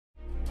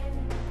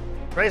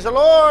Praise the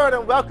Lord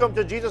and welcome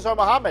to Jesus or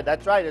Muhammad.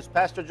 That's right, it's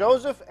Pastor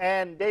Joseph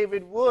and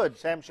David Wood.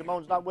 Sam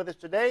Shimon's not with us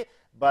today,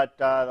 but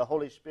the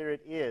Holy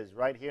Spirit is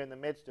right here in the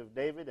midst of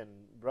David and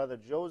Brother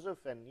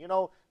Joseph. And you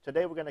know,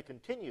 today we're going to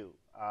continue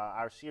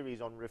our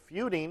series on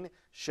refuting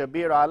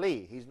Shabir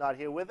Ali. He's not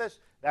here with us.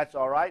 That's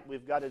all right.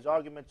 We've got his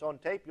arguments on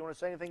tape. You want to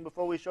say anything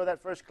before we show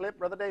that first clip,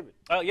 Brother David?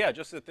 Yeah,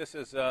 just that this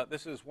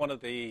is one of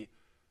the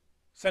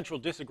central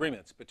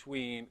disagreements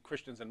between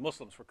Christians and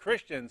Muslims. For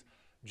Christians,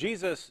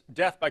 Jesus'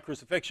 death by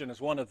crucifixion is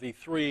one of the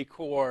three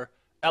core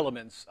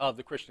elements of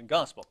the Christian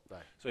gospel. Right.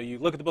 So you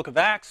look at the book of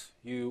Acts,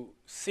 you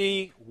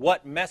see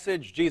what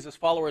message Jesus'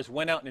 followers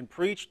went out and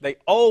preached. They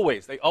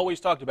always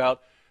talked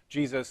about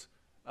Jesus'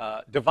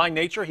 divine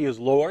nature. He is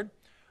Lord.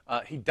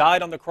 He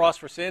died on the cross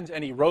for sins,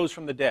 and he rose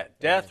from the dead.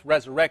 Death,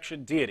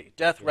 resurrection, deity.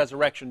 Death,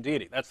 resurrection,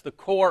 deity. That's the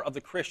core of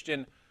the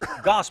Christian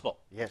gospel.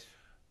 Yes.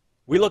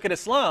 We look at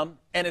Islam,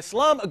 and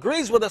Islam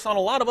agrees with us on a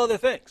lot of other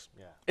things.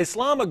 Yeah.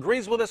 Islam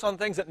agrees with us on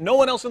things that no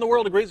one else in the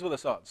world agrees with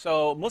us on.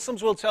 So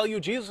Muslims will tell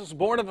you Jesus was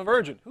born of a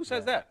virgin. Who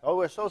says that? Oh,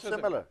 we're so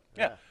similar.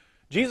 Yeah.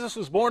 Jesus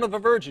was born of a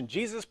virgin.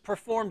 Jesus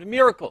performed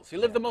miracles. He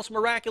lived the most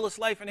miraculous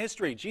life in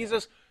history.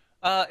 Jesus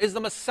is the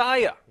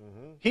Messiah.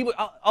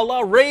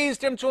 Allah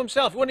raised him to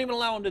himself. He wouldn't even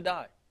allow him to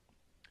die.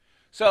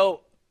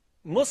 So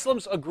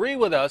Muslims agree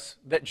with us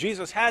that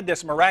Jesus had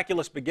this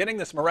miraculous beginning,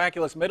 this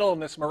miraculous middle,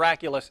 and this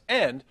miraculous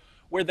end.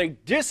 Where they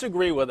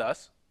disagree with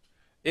us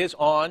is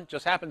on,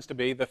 just happens to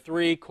be, the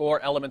three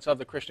core elements of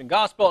the Christian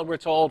gospel, and we're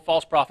told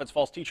false prophets,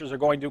 false teachers are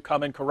going to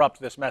come and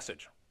corrupt this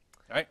message.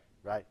 Right?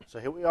 Right. So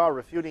here we are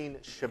refuting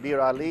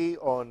Shabir Ali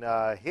on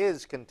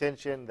his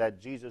contention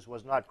that Jesus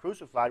was not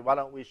crucified. Why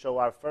don't we show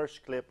our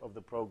first clip of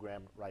the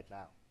program right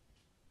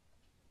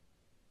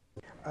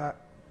now?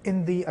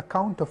 In the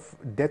account of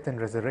death and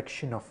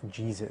resurrection of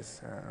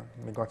Jesus,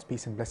 may God's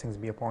peace and blessings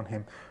be upon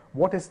him,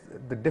 what is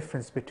the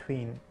difference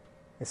between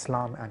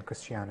Islam and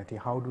Christianity?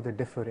 How do they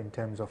differ in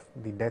terms of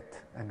the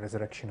death and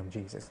resurrection of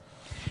Jesus?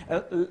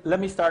 Let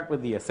me start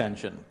with the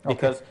ascension,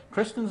 because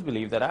Christians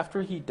believe that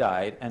after he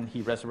died and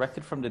he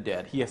resurrected from the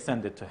dead, he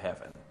ascended to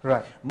heaven.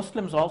 Right.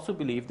 Muslims also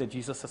believe that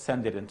Jesus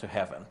ascended into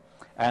heaven.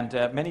 And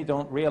many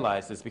don't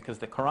realize this because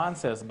the Quran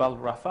says, "Bal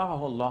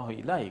rafa'ahu Allahu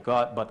ilayhi,"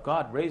 but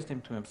God raised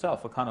him to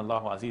himself. وَكَانَ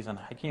اللَّهُ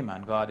عَزِيزًا حَكِيمًا,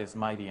 and God is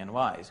mighty and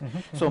wise.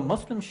 So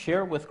Muslims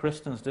share with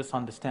Christians this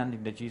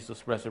understanding that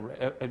Jesus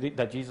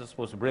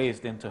was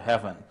raised into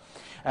heaven.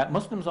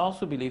 Muslims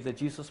also believe that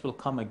Jesus will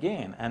come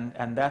again,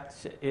 and that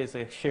is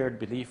a shared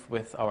belief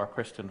with our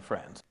Christian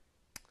friends.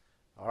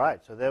 All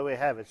right, so there we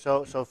have it.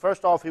 So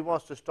first off, he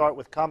wants to start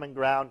with common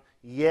ground.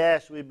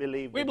 Yes, we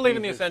believe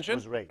in the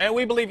ascension, and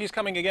we believe he's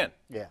coming again.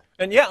 Yeah.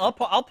 And yeah,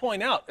 I'll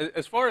point out,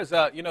 as far as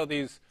you know,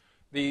 these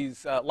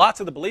lots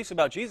of the beliefs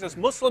about Jesus,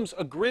 Muslims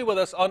agree with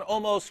us on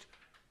almost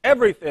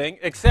everything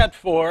except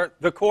for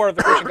the core of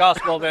the Christian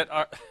gospel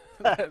that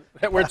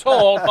we're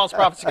told false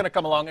prophets are going to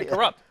come along and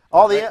corrupt.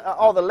 All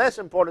the less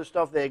important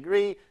stuff they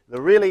agree.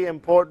 The really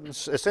important,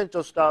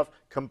 essential stuff,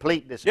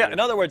 complete disagreement. Yeah. In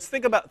other words,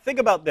 think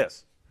about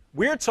this.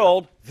 We're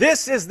told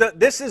this is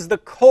the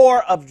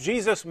core of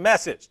Jesus'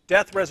 message,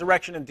 death,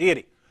 resurrection, and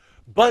deity.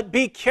 But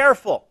be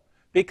careful,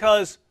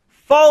 because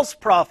false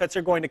prophets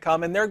are going to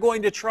come and they're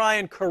going to try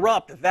and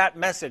corrupt that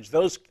message,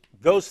 those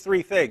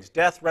three things,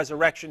 death,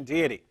 resurrection,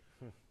 deity.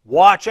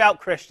 Watch out,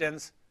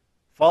 Christians.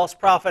 False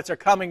prophets are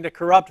coming to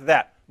corrupt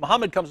that.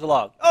 Muhammad comes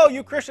along. Oh,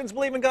 you Christians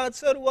believe in God?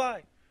 So do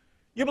I.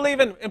 You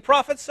believe in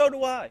prophets? So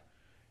do I.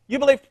 You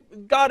believe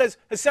God has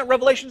sent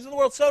revelations to the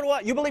world? So do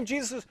I. You believe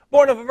Jesus is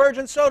born of a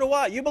virgin? So do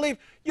I. You believe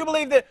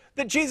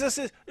that Jesus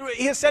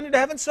he ascended to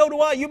heaven? So do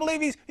I. You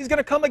believe he's going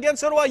to come again?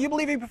 So do I. You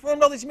believe he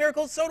performed all these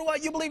miracles? So do I.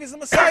 You believe he's the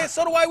Messiah?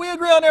 So do I. We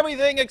agree on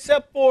everything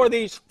except for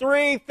these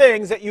three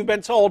things that you've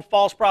been told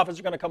false prophets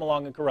are going to come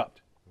along and corrupt.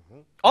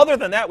 Other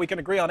than that, we can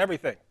agree on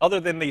everything. Other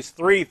than these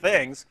three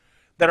things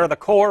that are the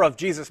core of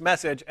Jesus'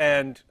 message,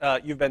 and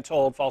you've been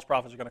told false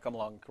prophets are going to come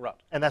along and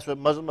corrupt. And that's what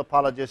Muslim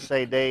apologists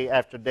say day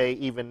after day,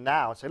 even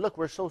now. Say, look,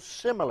 we're so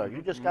similar.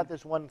 You just got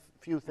this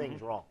few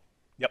things wrong.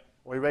 Yep.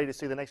 Are we ready to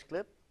see the next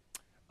clip?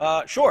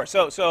 Sure.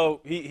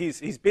 So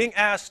he's being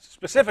asked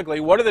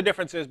specifically, what are the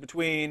differences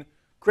between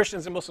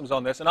Christians and Muslims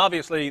on this? And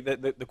obviously,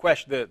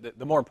 the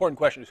more important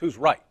question is who's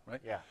right?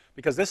 Yeah.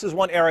 Because this is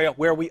one area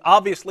where we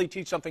obviously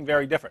teach something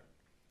very different.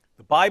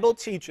 The Bible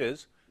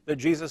teaches that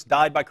Jesus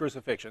died by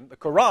crucifixion. The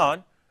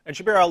Quran, and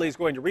Shabir Ali is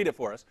going to read it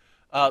for us,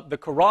 the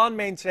Quran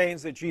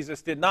maintains that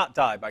Jesus did not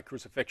die by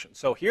crucifixion.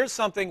 So here's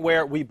something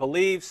where we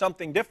believe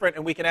something different,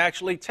 and we can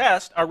actually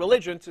test our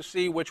religion to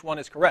see which one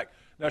is correct.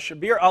 Now,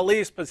 Shabir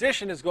Ali's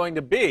position is going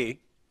to be,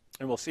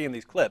 and we'll see in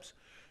these clips,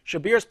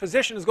 Shabir's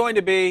position is going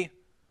to be,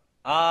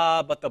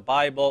 but the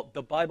Bible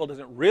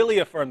doesn't really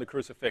affirm the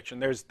crucifixion.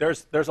 There's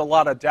a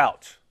lot of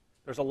doubt.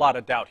 There's a lot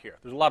of doubt here.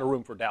 There's a lot of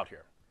room for doubt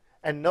here.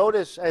 And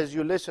notice as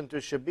you listen to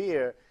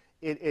Shabir,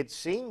 it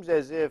seems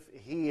as if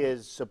he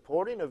is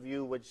supporting a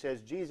view which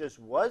says Jesus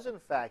was in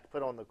fact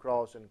put on the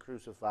cross and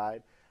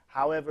crucified.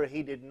 However,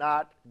 he did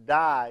not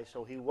die,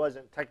 so he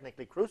wasn't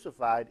technically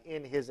crucified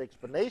in his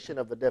explanation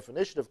of the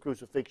definition of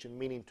crucifixion,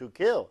 meaning to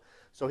kill.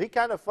 So he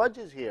kind of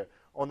fudges here.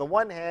 on the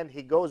one hand,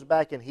 he goes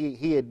back and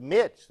he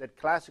admits that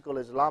classical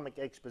Islamic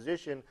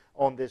exposition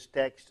on this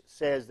text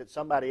says that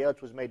somebody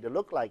else was made to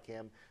look like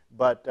him.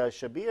 But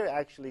Shabir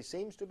actually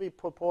seems to be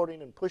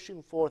purporting and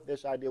pushing forth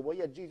this idea, well,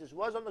 yeah, Jesus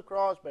was on the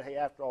cross, but hey,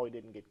 after all, he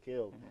didn't get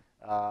killed.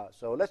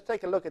 So let's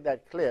take a look at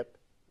that clip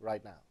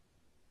right now.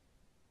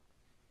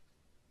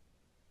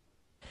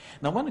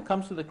 Now, when it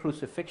comes to the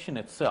crucifixion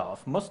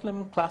itself,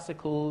 Muslim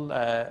classical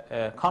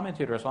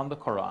commentators on the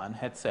Quran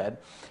had said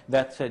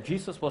that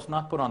Jesus was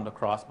not put on the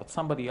cross, but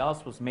somebody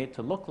else was made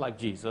to look like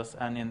Jesus,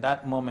 and in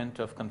that moment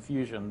of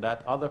confusion,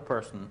 that other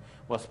person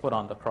was put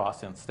on the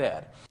cross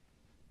instead.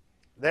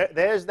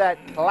 There's that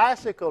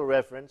classical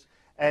reference,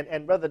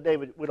 and Brother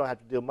David, we don't have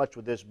to deal much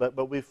with this,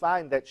 but we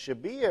find that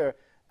Shabir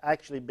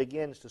actually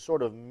begins to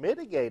sort of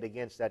mitigate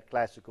against that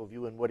classical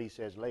view in what he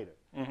says later.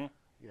 Mm-hmm.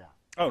 Yeah.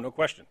 Oh, no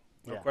question.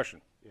 No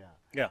question. Yeah.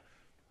 Yeah.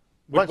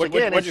 Once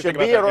again, it's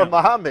Shabir or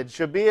Muhammad,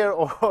 Shabir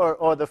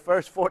or the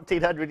first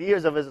 1,400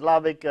 years of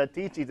Islamic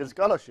teachings and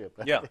scholarship.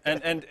 Yeah,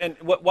 and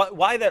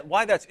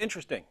why that's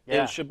interesting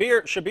is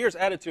Shabir's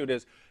attitude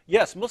is,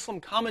 yes, Muslim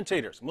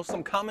commentators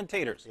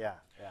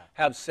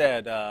have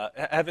said,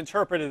 have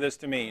interpreted this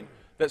to mean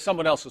that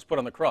someone else was put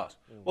on the cross.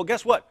 Well,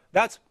 guess what?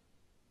 That's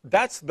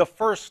the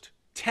first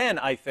 10,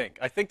 I think.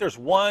 I think there's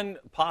one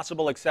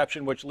possible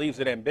exception which leaves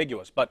it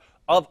ambiguous. But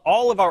of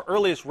all of our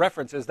earliest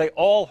references, they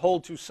all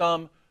hold to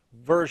some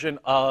version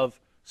of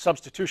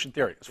substitution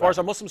theory. As far as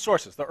our Muslim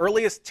sources, the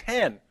earliest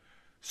 10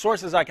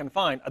 sources I can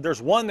find,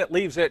 there's one that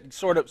leaves it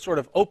sort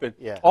of open.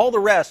 Yeah. All the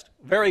rest,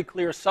 very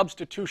clear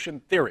substitution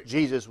theory.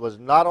 Jesus was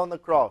not on the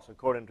cross,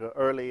 according to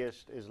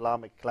earliest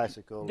Islamic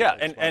classical. Yeah,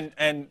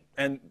 and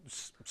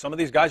some of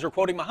these guys are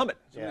quoting Muhammad.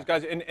 Some of these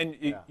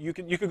guys, you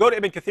could go to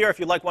Ibn Kathir if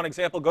you'd like one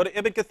example. Go to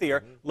Ibn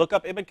Kathir, look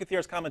up Ibn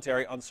Kathir's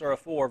commentary on Surah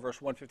 4,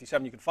 verse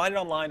 157. You can find it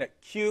online at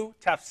Q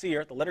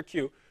Tafsir, the letter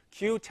Q,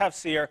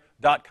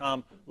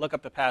 qtafsir.com. Look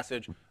up the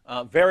passage.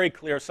 Very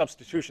clear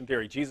substitution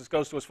theory. Jesus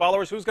goes to his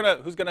followers. Who's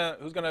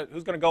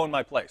gonna go in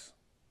my place?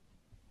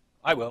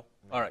 I will.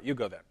 All right, you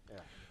go then.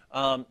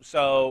 Yeah.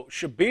 So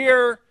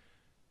Shabir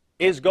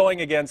is going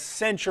against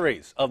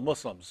centuries of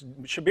Muslims.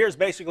 Shabir is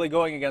basically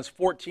going against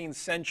 14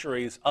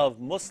 centuries of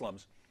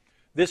Muslims.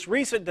 This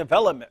recent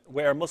development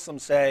where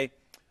Muslims say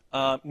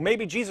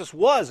maybe Jesus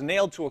was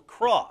nailed to a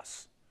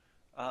cross,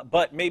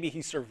 but maybe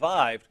he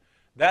survived.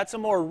 That's a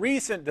more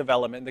recent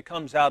development that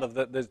comes out of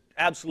the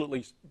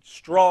absolutely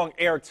strong,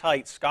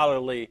 airtight,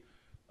 scholarly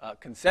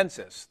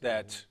consensus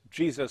that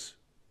Jesus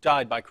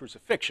died by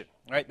crucifixion,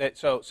 right?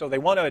 So they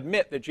want to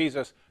admit that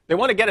Jesus, they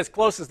want to get as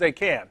close as they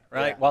can,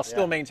 right, while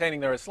still maintaining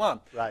their Islam.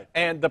 Right.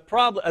 And the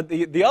problem,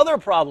 the other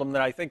problem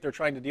that I think they're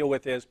trying to deal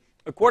with is,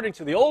 according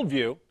to the old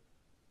view,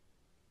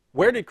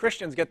 where did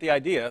Christians get the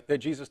idea that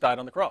Jesus died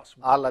on the cross?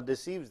 Allah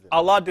deceives them.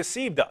 Allah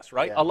deceived us,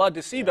 right? Yeah. Allah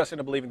deceived us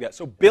into believing that.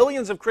 So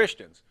billions of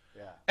Christians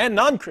and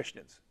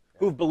non-Christians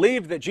who've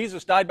believed that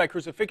Jesus died by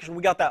crucifixion,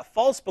 we got that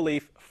false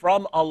belief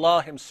from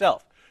Allah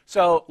himself.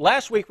 So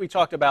last week we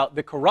talked about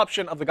the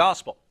corruption of the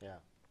gospel. Yeah.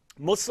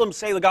 Muslims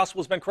say the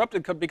gospel has been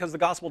corrupted because the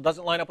gospel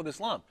doesn't line up with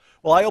Islam.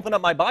 Well, I open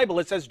up my Bible,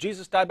 it says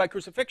Jesus died by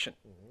crucifixion.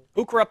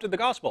 Who corrupted the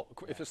gospel,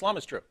 if Islam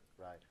is true?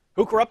 Right.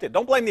 Who corrupted?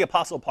 Don't blame the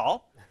Apostle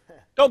Paul.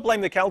 Don't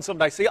blame the Council of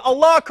Nicaea.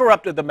 Allah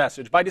corrupted the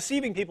message by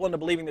deceiving people into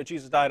believing that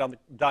Jesus died on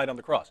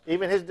the cross.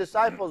 Even his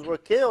disciples were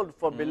killed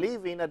for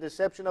believing a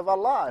deception of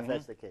Allah, if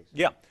that's the case.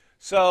 Yeah.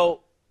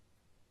 So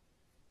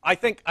I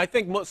think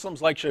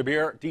Muslims like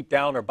Shabir deep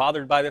down are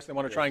bothered by this. They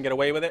want to try and get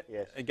away with it,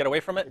 and get away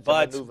from it.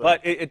 But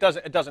it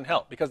doesn't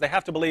help, because they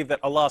have to believe that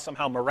Allah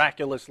somehow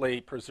miraculously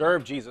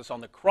preserved Jesus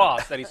on the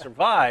cross, that he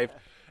survived,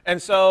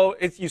 and so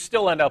you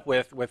still end up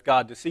with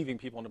God deceiving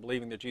people into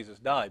believing that Jesus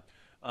died.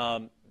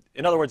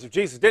 In other words, if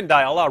Jesus didn't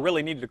die, Allah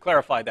really needed to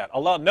clarify that.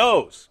 Allah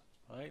knows,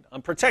 right?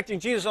 I'm protecting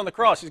Jesus on the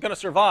cross. He's going to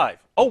survive.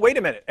 Oh, wait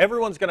a minute.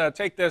 Everyone's going to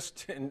take this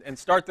and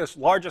start this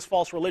largest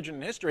false religion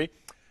in history,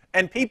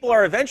 and people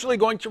are eventually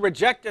going to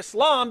reject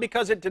Islam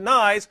because it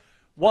denies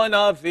one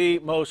of the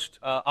most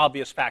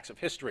obvious facts of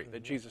history,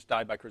 that Jesus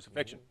died by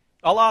crucifixion.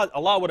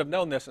 Allah would have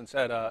known this and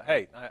said,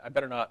 hey, I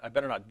better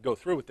not go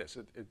through with this,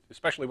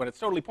 especially when it's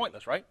totally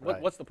pointless, right?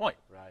 What's the point?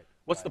 Right.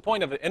 What's the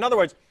point of it? In other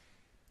words,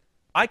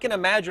 I can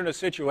imagine a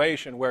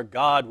situation where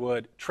God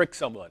would trick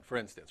someone, for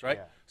instance, right?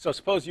 Yeah. So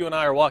suppose you and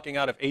I are walking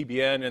out of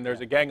ABN and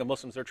there's a gang of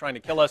Muslims that are trying to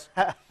kill us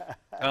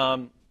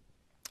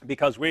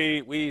because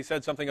we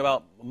said something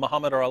about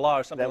Muhammad or Allah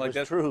or something like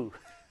this. That was true.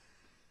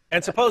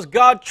 And suppose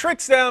God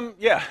tricks them.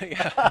 Yeah.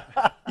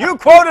 You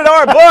quoted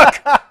our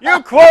book.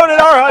 You quoted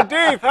our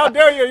hadith. How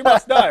dare you? You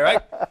must die,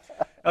 right?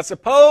 Now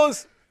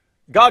suppose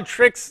God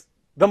tricks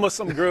the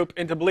Muslim group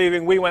into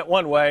believing we went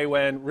one way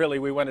when really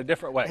we went a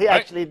different way. He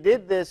actually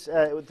did this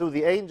through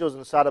the angels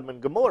in Sodom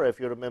and Gomorrah, if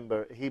you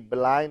remember. He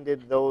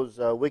blinded those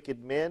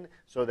wicked men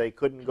so they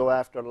couldn't go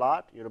after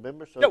Lot. You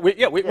remember? So, we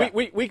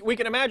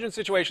can imagine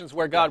situations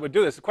where God would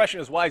do this. The question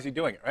is, why is he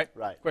doing it, right?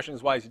 Right. The question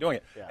is, why is he doing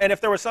it? Yeah. And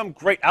if there was some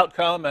great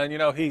outcome and,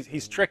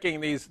 he's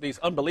tricking these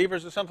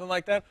unbelievers or something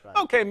like that,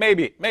 okay,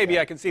 maybe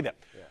I can see that.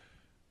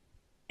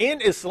 Yeah.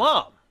 In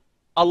Islam,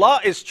 Allah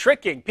is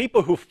tricking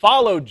people who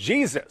follow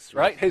Jesus,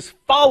 right? His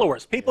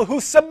followers, people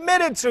who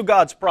submitted to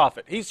God's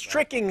prophet. He's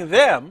tricking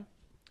them.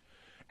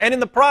 And in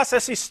the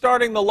process, he's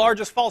starting the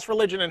largest false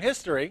religion in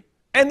history.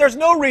 And there's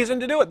no reason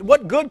to do it.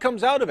 What good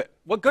comes out of it?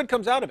 What good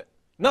comes out of it?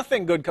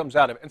 Nothing good comes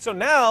out of it. And so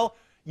now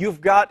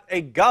you've got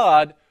a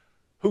God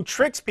who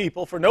tricks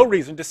people for no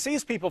reason,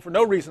 deceives people for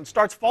no reason,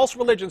 starts false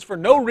religions for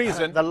no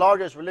reason. The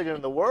largest religion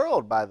in the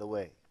world, by the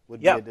way,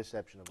 would be a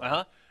deception of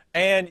Allah.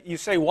 And you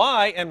say,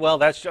 why? And well,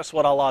 that's just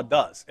what Allah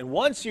does. And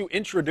once you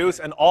introduce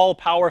an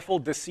all-powerful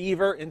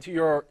deceiver into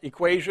your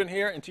equation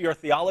here, into your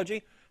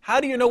theology, how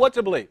do you know what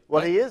to believe?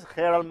 Well, he is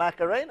Khair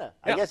al-Makarena.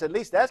 I guess at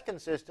least that's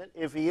consistent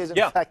if he is,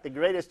 in fact, the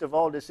greatest of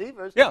all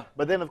deceivers. Yeah.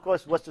 But then, of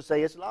course, what's to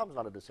say Islam is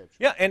not a deception?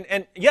 Yeah,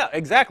 and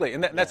exactly.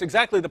 And that's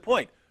exactly the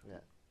point. Yeah.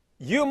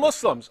 You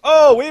Muslims,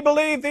 oh, we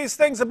believe these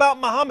things about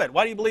Muhammad.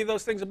 Why do you believe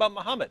those things about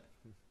Muhammad?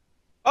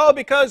 Oh,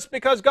 because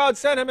God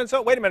sent him, and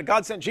so, wait a minute,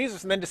 God sent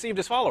Jesus and then deceived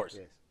his followers.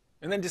 Yes.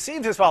 And then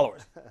deceived his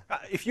followers.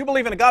 If you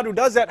believe in a God who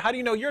does that, how do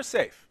you know you're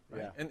safe?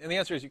 Right? Yeah. And the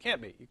answer is you can't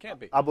be. You can't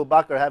be. Abu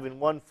Bakr having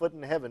 1 foot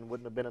in heaven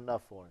wouldn't have been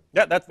enough for him.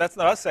 Yeah, that's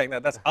not us saying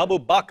that. That's Abu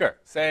Bakr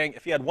saying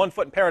if he had 1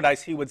 foot in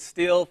paradise, he would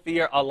still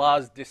fear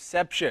Allah's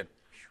deception.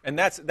 And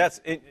that's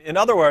in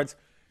other words,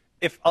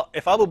 if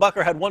Abu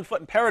Bakr had 1 foot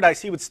in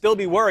paradise, he would still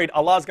be worried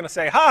Allah's going to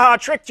say, ha ha,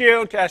 tricked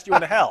you, and cast you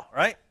into hell,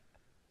 right?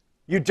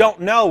 You don't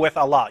know with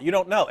Allah. You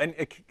don't know. And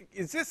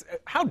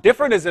how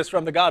different is this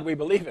from the God we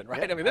believe in,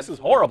 right? Yeah, I mean, this is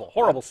horrible,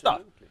 horrible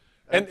stuff.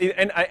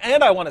 And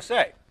I want to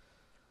say,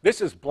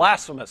 this is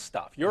blasphemous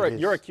stuff.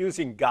 You're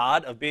accusing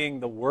God of being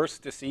the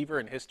worst deceiver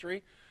in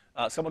history,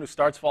 someone who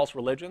starts false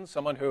religions,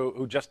 someone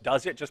who just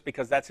does it just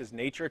because that's his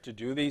nature to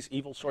do these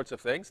evil sorts of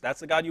things.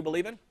 That's the God you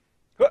believe in?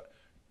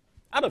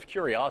 Out of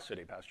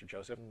curiosity, Pastor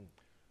Joseph,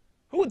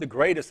 who would the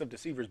greatest of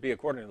deceivers be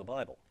according to the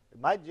Bible? It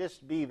might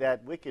just be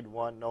that wicked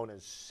one known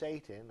as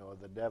Satan or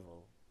the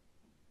devil.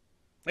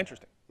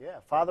 Interesting. Yeah,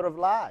 father of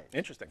lies.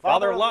 Interesting.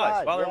 Father of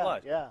lies. Father of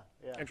lies. Yeah.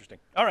 Interesting.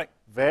 All right.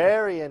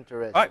 Very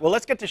interesting. All right, well,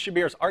 let's get to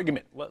Shabir's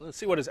argument. Well, let's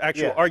see what his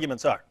actual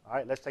arguments are. All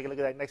right, let's take a look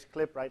at that next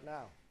clip right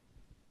now.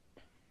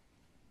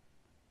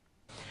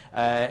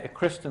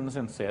 Christians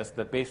insist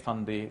that based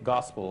on the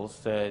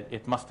Gospels,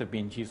 it must have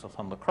been Jesus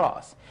on the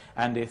cross.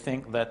 And they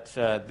think that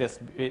this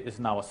is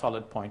now a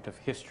solid point of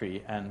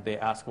history, and they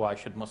ask why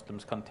should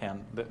Muslims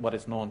contend that what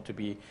is known to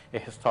be a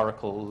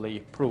historically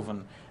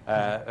proven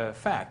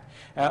fact.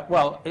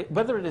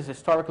 Whether it is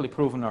historically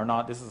proven or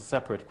not, this is a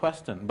separate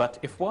question. But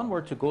if one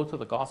were to go to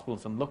the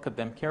Gospels and look at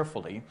them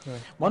carefully,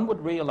 one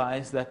would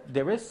realize that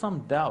there is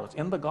some doubt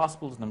in the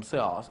Gospels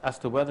themselves as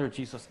to whether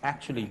Jesus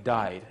actually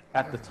died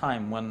at the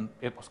time when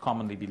it was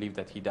commonly believed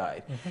that he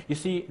died. You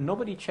see,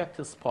 nobody checked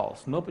his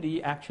pulse.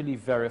 Nobody actually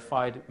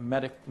verified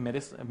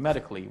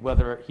medically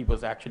whether he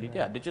was actually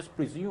dead. They just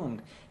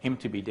presumed him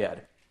to be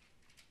dead.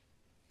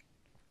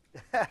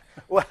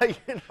 Well,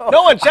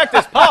 no one checked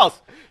his pulse.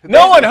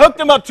 No one hooked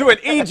him up to an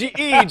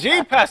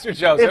EEG, Pastor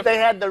Joseph. If they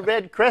had the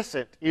red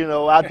crescent,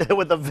 out there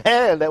with a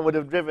van that would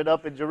have driven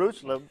up in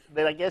Jerusalem,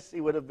 then I guess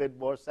he would have been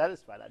more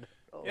satisfied. I don't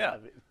know. Yeah.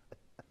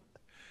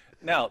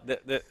 Now,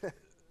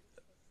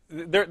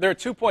 there are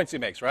 2 points he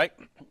makes, right?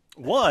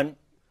 One,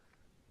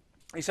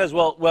 he says,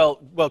 well,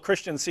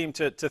 Christians seem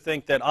to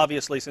think that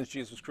obviously since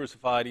Jesus was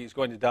crucified, he's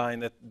going to die,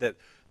 and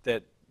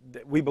that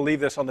we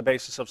believe this on the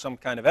basis of some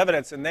kind of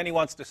evidence. And then he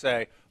wants to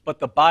say, but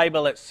the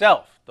Bible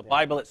itself,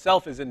 Bible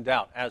itself is in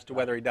doubt as to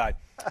whether he died.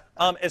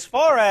 As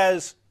far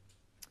as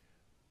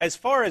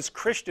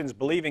Christians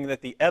believing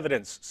that the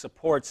evidence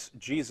supports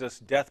Jesus'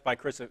 death by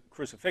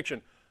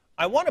crucifixion,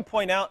 I want to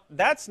point out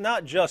that's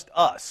not just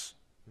us.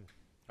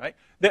 Right?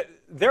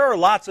 There are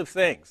lots of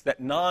things that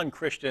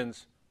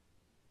non-Christians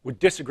would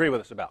disagree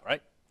with us about,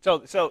 right?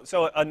 So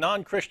a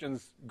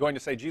non-Christian's going to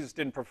say Jesus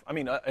didn't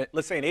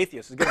let's say an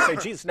atheist is going to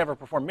say Jesus never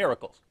performed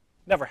miracles.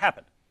 Never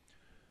happened.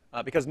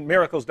 Because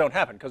miracles don't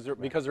happen,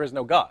 because there is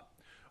no God.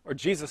 Or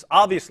Jesus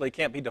obviously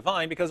can't be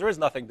divine because there is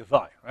nothing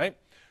divine, right?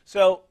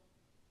 So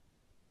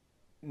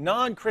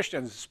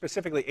non-Christians,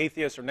 specifically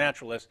atheists or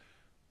naturalists,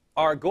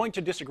 are going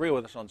to disagree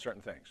with us on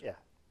certain things. Yeah.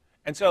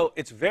 And so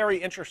it's very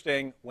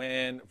interesting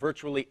when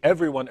virtually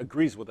everyone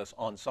agrees with us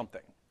on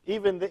something.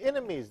 Even the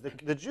enemies,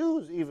 the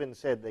Jews even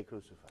said they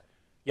crucified.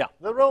 Yeah.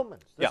 The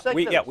Romans, the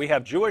secularists. We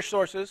have Jewish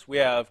sources, we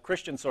have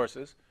Christian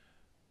sources,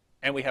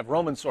 and we have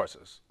Roman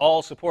sources,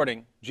 all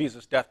supporting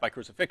Jesus' death by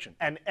crucifixion.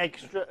 And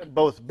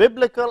both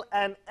biblical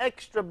and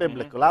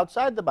extra-biblical,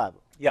 outside the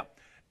Bible. Yeah.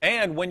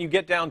 And when you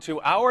get down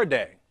to our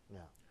day,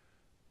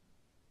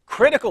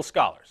 critical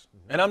scholars,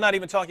 and I'm not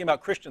even talking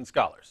about Christian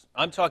scholars,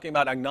 I'm talking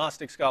about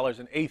agnostic scholars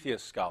and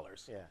atheist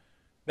scholars. Yeah.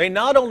 They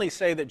not only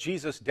say that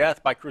Jesus'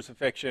 death by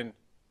crucifixion,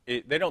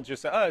 they don't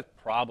just say,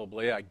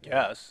 probably, I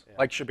guess. Yeah.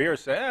 Like Shabir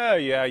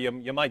said,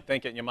 you might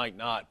think it, you might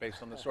not,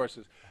 based on the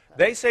sources.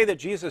 They say that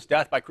Jesus'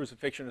 death by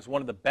crucifixion is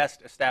one of the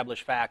best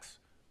established facts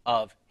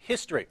of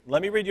history.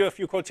 Let me read you a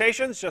few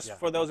quotations, just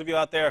for those of you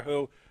out there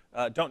who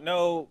don't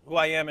know who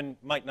I am and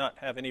might not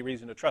have any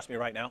reason to trust me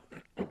right now.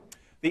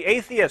 The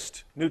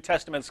atheist New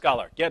Testament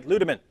scholar, Gerd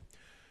Ludemann,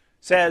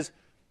 says,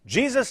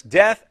 Jesus'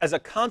 death as a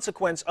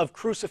consequence of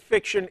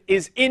crucifixion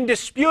is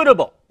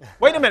indisputable.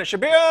 Wait a minute,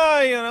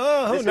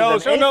 Shabir, who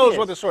knows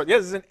what the source.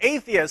 This is an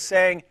atheist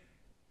saying,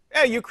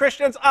 hey, you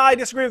Christians, I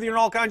disagree with you on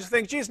all kinds of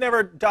things. Jesus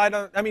never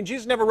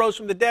Jesus never rose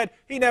from the dead.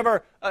 He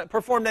never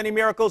performed any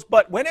miracles.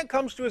 But when it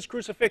comes to his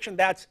crucifixion,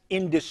 that's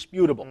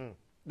indisputable.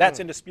 That's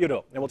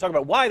indisputable. And we'll talk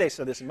about why they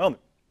said this in a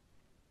moment.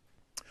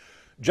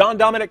 John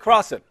Dominic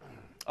Crossan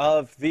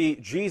of the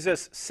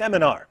Jesus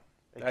Seminar,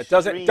 it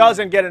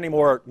doesn't get any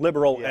more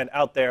liberal and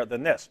out there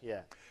than this,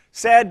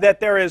 said that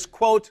there is,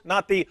 quote,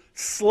 not the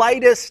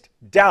slightest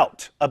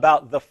doubt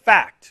about the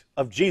fact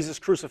of Jesus'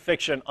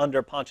 crucifixion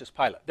under Pontius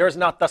Pilate. There is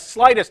not the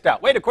slightest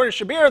doubt. Wait, according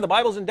to Shabir, the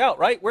Bible's in doubt,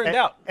 right? We're in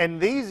doubt.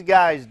 And these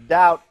guys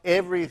doubt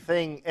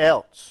everything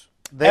else.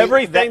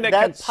 Everything that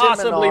can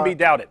possibly be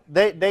doubted.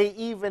 They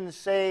even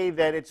say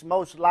that it's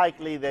most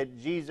likely that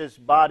Jesus'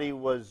 body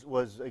was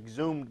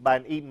exhumed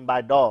and eaten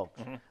by dogs.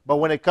 But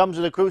when it comes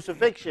to the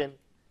crucifixion,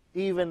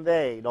 even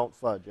they don't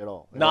fudge at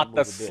all. Not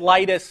the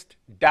slightest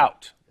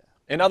doubt.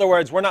 In other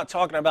words, we're not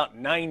talking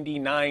about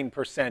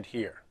 99%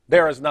 here.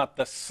 There is not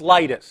the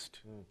slightest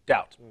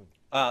doubt.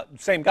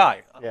 Same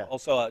guy,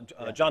 also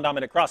John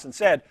Dominic Crossan,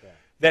 said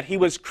that he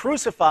was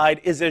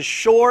crucified is as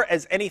sure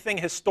as anything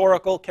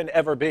historical can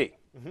ever be.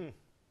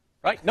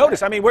 Right?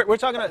 Notice, I mean, we're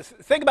talking about,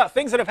 think about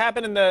things that have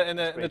happened in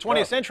the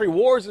 20th century,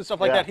 wars and stuff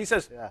like that. He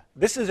says,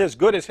 this is as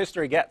good as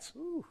history gets.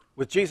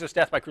 With Jesus'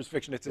 death by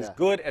crucifixion, it's as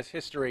good as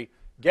history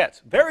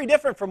gets. Very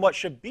different from what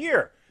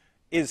Shabir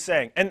is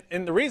saying.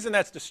 And the reason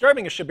that's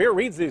disturbing is Shabir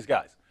reads these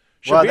guys.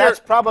 Shabir, well, that's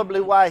probably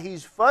why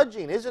he's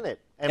fudging, isn't it?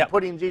 And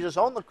putting Jesus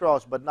on the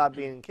cross but not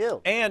being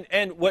killed. And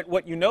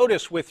what you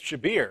notice with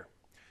Shabir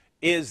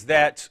is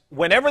that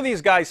whenever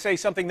these guys say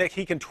something that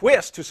he can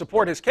twist to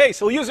support his case,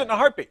 he'll use it in a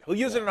heartbeat. He'll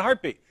use it in a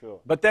heartbeat. Sure.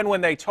 But then when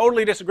they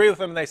totally disagree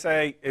with him and they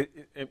say,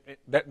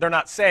 they're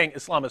not saying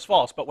Islam is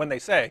false, but when they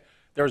say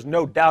there's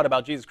no doubt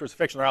about Jesus'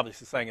 crucifixion, they're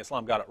obviously saying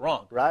Islam got it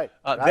wrong. Right.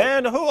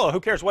 Then who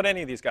cares what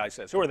any of these guys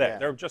says? Who are they?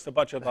 They're just a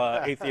bunch of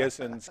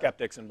atheists and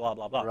skeptics and blah,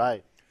 blah, blah.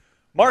 Right.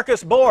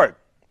 Marcus Borg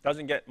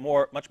doesn't get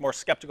much more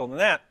skeptical than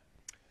that.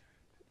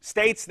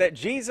 States that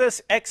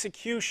Jesus'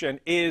 execution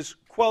is,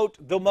 quote,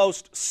 the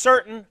most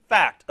certain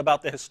fact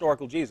about the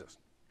historical Jesus.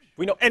 If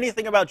we know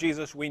anything about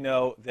Jesus, we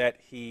know that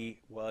he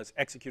was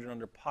executed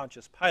under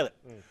Pontius Pilate.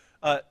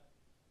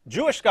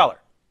 Jewish scholar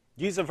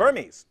Giza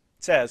Vermes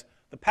says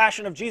the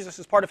Passion of Jesus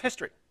is part of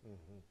history.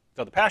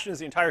 So the Passion is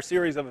the entire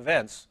series of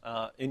events,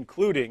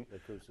 including,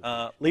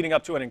 leading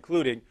up to and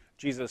including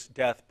Jesus'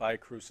 death by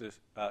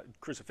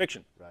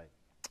crucifixion. Right.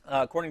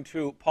 According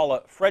to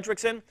Paula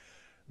Fredrickson,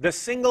 the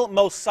single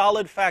most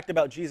solid fact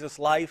about Jesus'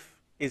 life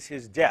is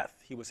his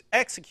death. He was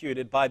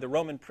executed by the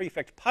Roman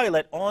prefect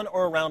Pilate on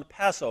or around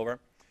Passover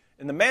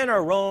in the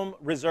manner Rome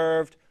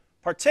reserved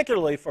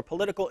particularly for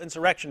political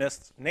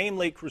insurrectionists,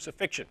 namely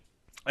crucifixion.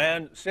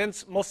 And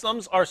since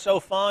Muslims are so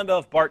fond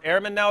of Bart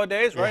Ehrman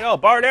nowadays, right? Oh,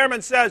 Bart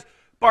Ehrman says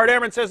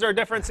there are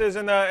differences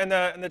in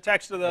the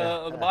text of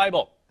the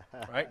Bible.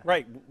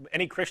 Right.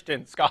 Any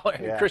Christian scholar,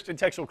 any Christian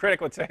textual critic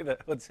would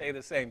say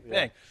the same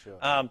thing.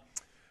 Sure.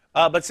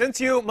 But since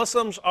you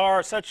Muslims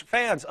are such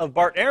fans of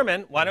Bart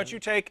Ehrman, why don't you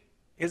take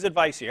his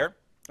advice here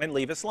and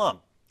leave Islam?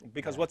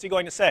 Because what's he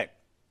going to say?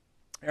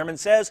 Ehrman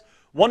says,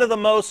 one of the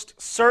most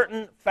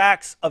certain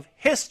facts of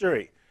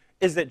history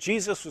is that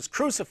Jesus was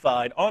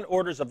crucified on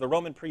orders of the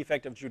Roman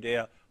prefect of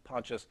Judea,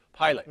 Pontius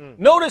Pilate.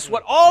 Notice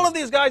what all of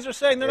these guys are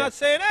saying. They're not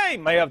saying, hey, he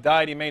may have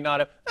died, he may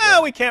not have.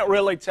 We can't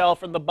really tell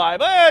from the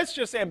Bible. It's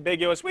just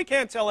ambiguous. We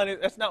can't tell any.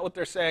 That's not what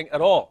they're saying at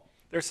all.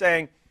 They're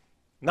saying,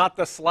 not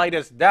the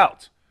slightest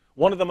doubt.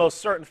 One of the most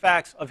certain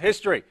facts of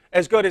history,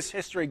 as good as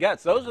history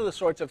gets. Those are the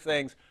sorts of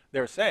things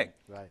they're saying.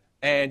 Right.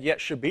 And yet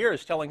Shabir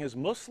is telling his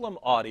Muslim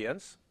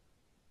audience,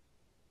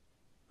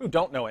 who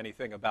don't know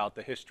anything about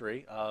the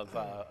history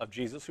of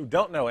Jesus, who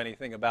don't know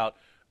anything about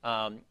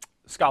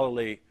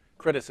scholarly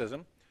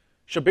criticism,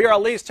 Shabir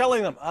Ali is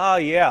telling them,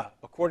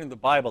 according to the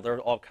Bible, there are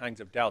all kinds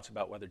of doubts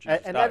about whether Jesus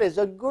died. And that is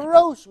a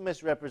gross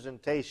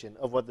misrepresentation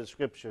of what the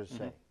Scriptures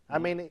say. I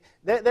mean,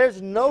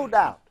 there's no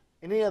doubt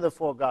in any of the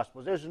four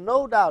Gospels. There's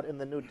no doubt in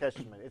the New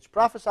Testament. It's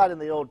prophesied in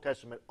the Old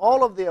Testament.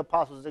 All of the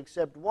apostles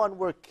except one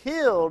were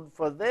killed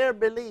for their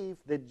belief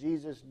that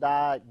Jesus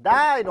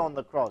died on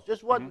the cross.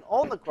 Just wasn't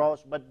on the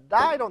cross, but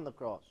died on the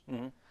cross.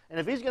 And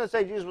if he's going to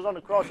say Jesus was on the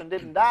cross and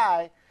didn't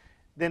die,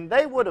 then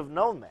they would have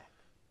known that.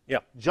 Yeah.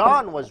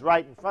 John was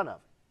right in front of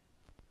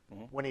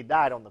him when he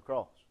died on the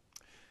cross.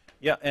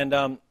 Yeah,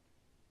 and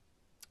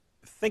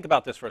think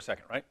about this for a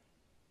second, right?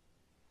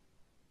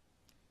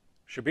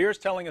 Shabir is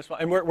telling us,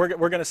 and we're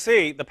going to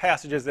see the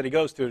passages that he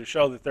goes to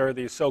show that there are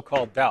these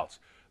so-called doubts.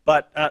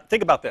 But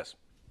think about this.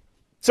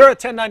 Surah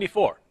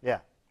 1094. Yeah.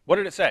 What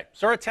did it say?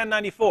 Surah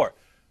 1094.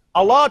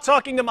 Allah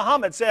talking to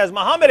Muhammad says,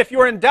 Muhammad, if you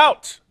are in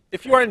doubt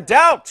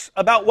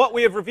about what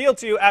we have revealed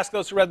to you, ask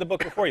those who read the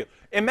book before you.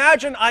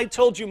 Imagine I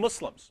told you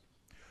Muslims,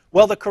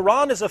 well, the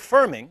Quran is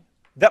affirming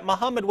that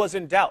Muhammad was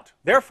in doubt.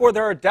 Therefore,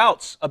 there are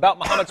doubts about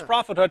Muhammad's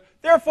prophethood.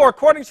 Therefore,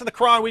 according to the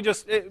Quran,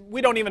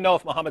 we don't even know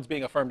if Muhammad's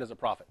being affirmed as a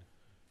prophet.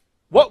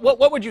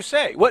 What would you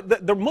say?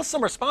 The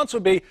Muslim response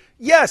would be,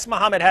 yes,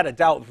 Muhammad had a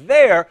doubt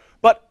there,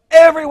 but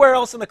everywhere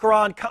else in the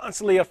Quran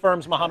constantly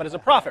affirms Muhammad as a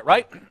prophet,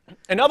 right?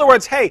 In other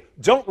words, hey,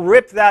 don't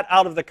rip that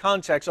out of the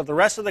context of the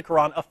rest of the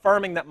Quran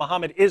affirming that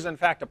Muhammad is in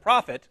fact a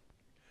prophet,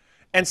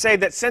 and say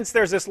that since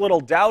there's this little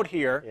doubt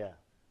here,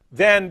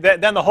 then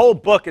the whole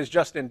book is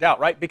just in doubt,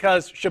 right?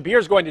 Because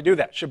Shabir's going to do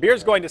that.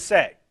 Shabir's going to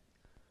say,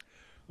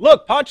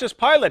 look, Pontius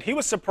Pilate, he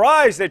was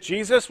surprised that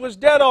Jesus was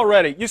dead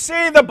already. You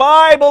see, the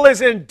Bible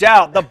is in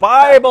doubt. The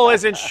Bible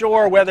isn't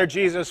sure whether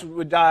Jesus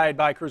died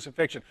by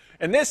crucifixion.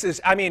 And this is,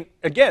 I mean,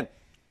 again,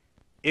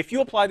 if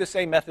you apply the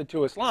same method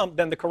to Islam,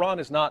 then the Quran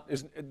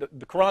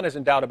the Quran is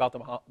in doubt about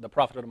the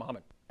prophethood of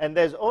Muhammad. And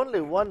there's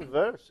only one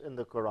verse in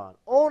the Quran.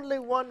 Only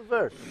one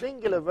verse,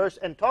 singular verse.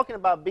 And talking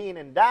about being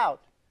in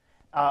doubt,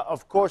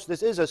 of course,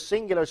 this is a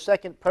singular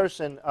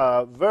second-person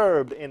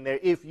verb in there,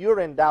 if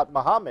you're in doubt,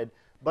 Muhammad.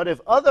 But if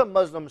other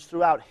Muslims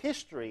throughout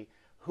history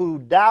who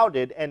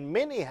doubted, and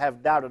many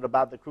have doubted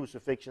about the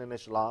crucifixion in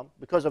Islam,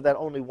 because of that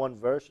only one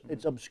verse,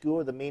 it's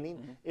obscure, the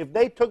meaning. If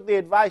they took the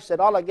advice that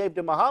Allah gave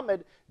to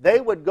Muhammad, they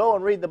would go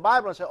and read the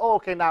Bible and say, oh,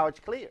 okay, now it's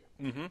clear.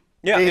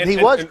 Yeah, he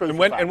was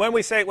crucified. And when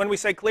we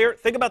say clear,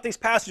 think about these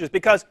passages,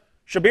 because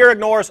Shabir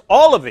ignores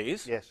all of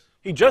these. Yes.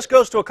 He just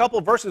goes to a couple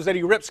of verses that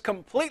he rips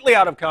completely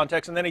out of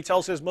context, and then he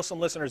tells his Muslim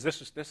listeners,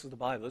 this is the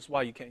Bible. This is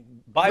why you can't.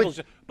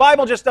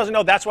 Bible just doesn't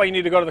know. That's why you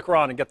need to go to the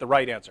Quran and get the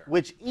right answer.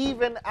 Which,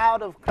 even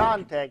out of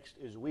context,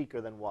 is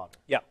weaker than water.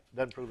 Yeah.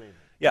 Doesn't prove anything.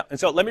 Yeah, and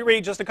so let me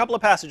read just a couple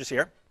of passages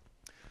here.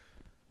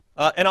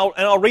 And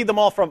I'll read them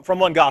all from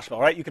one gospel,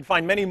 right? You can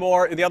find many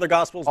more in the other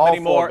gospels, many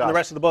more in the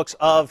rest of the books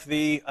of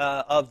the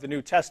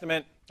New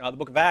Testament, the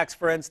book of Acts,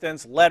 for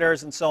instance,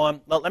 letters, and so on.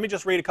 Let me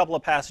just read a couple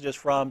of passages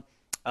from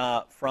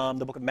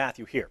the book of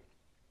Matthew here.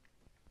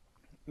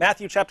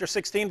 Matthew chapter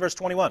 16, verse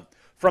 21.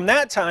 From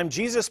that time,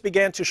 Jesus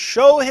began to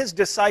show his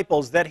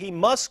disciples that he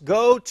must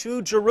go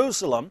to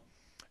Jerusalem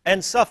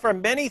and suffer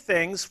many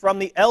things from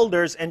the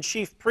elders and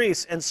chief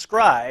priests and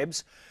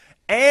scribes,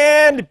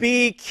 and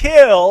be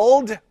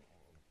killed,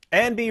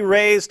 and be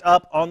raised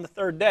up on the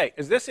third day.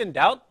 Is this in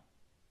doubt?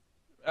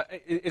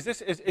 Is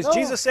No.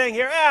 Jesus saying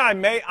here,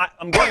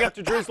 I'm going up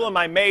to Jerusalem,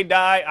 I may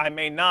die, I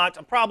may not,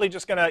 I'm probably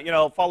just going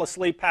to, fall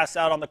asleep, pass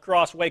out on the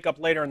cross, wake up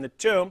later in the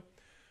tomb.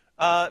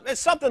 It's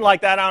something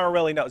like that, I don't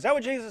really know. Is that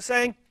what Jesus is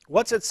saying?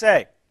 What's it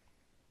say?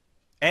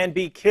 And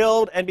be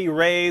killed and be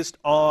raised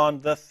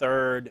on the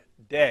third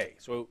day.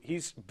 So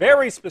he's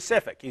very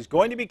specific. He's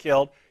going to be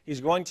killed,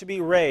 he's going to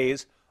be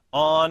raised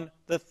on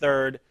the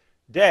third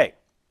day.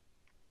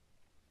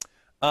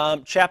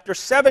 Chapter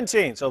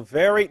 17, so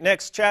very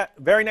next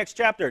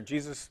chapter,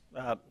 Jesus,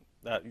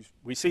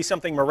 we see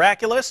something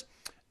miraculous,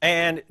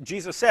 and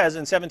Jesus says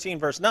in 17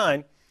 verse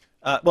 9,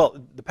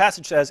 the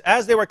passage says,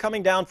 as they were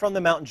coming down from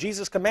the mountain,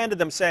 Jesus commanded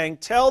them, saying,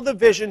 tell the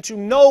vision to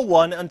no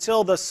one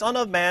until the Son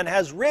of Man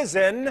has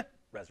risen,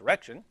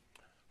 resurrection,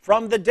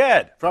 from the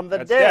dead. From the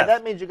That's dead, death.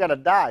 That means you got to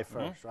die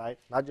first, right?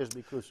 Not just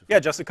be crucified. Yeah,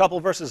 just a couple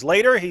verses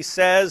later, he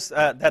says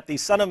that the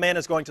Son of Man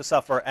is going to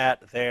suffer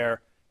at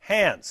their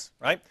hands,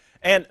 right?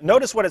 And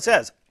notice what it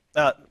says.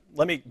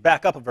 Let me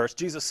back up a verse.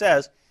 Jesus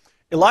says,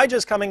 Elijah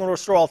is coming and will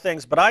restore all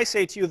things, but I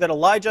say to you that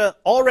Elijah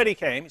already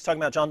came. He's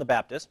talking about John the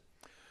Baptist.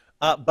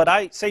 But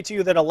I say to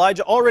you that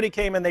Elijah already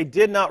came, and they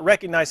did not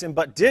recognize him,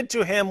 but did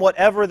to him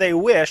whatever they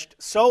wished.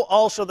 So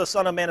also the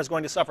Son of Man is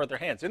going to suffer at their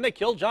hands. Didn't they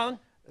kill John?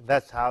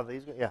 That's how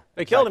these, yeah.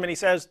 They killed him, and he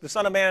says, the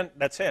Son of Man,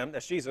 that's him,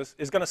 that's Jesus,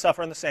 is going to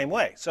suffer in the same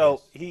way.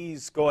 So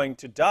he's going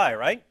to die,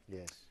 right?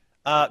 Yes.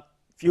 A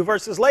few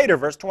verses later,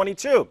 verse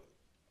 22.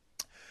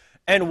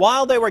 And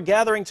while they were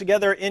gathering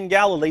together in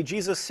Galilee,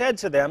 Jesus said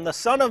to them, the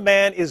Son of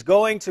Man is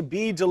going to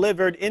be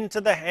delivered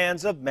into the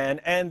hands of men,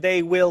 and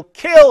they will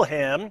kill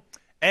him,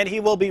 and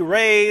he will be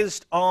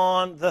raised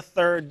on the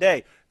third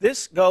day.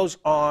 This goes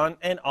on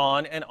and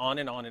on and on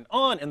and on and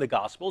on in the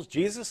Gospels.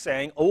 Jesus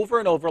saying over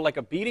and over like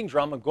a beating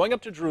drum, I'm going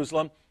up to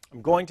Jerusalem,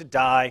 I'm going to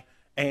die,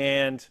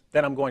 and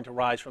then I'm going to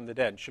rise from the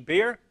dead.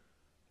 Shabir,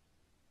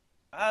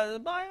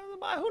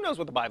 who knows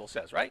what the Bible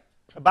says, right?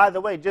 By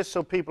the way, just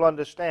so people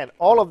understand,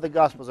 all of the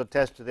Gospels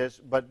attest to this,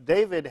 but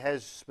David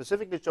has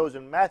specifically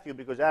chosen Matthew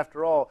because,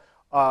 after all,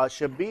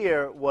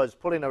 Shabir was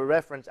pulling a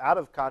reference out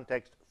of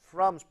context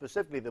from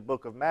specifically the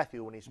book of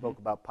Matthew when he spoke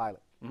about Pilate.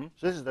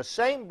 So this is the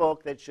same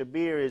book that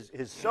Shabir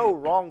is so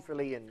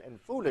wrongfully and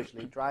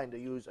foolishly trying to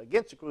use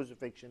against the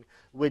crucifixion,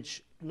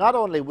 which not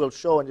only will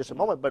show in just a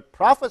moment, but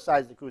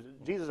prophesies the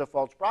crucifixion. Jesus is a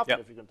false prophet,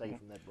 if you can take it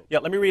from that book. Yeah,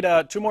 let me read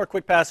two more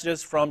quick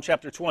passages from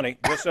chapter 20.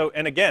 Just so,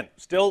 and again,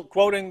 still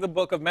quoting the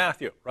book of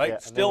Matthew, right? Yeah,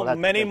 still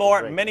many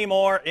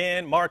more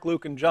in Mark,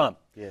 Luke, and John.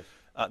 Yes.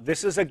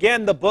 This is,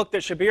 again, the book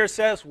that Shabir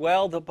says,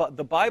 well, the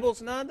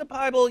Bible's not the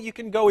Bible. You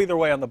can go either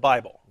way on the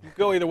Bible. You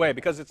go either way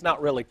because it's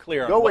not really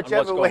clear Go on what's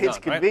whichever way going it's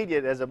on, right?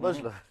 convenient as a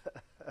Muslim.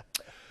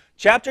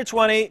 Chapter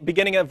 20,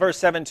 beginning at verse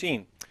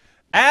 17.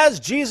 As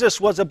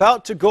Jesus was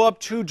about to go up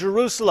to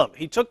Jerusalem,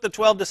 he took the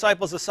 12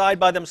 disciples aside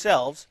by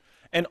themselves,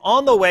 and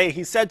on the way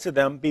he said to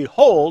them,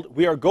 behold,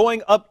 we are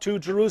going up to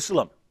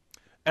Jerusalem,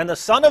 And the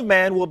Son of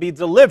Man will be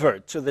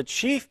delivered to the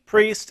chief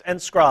priests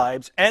and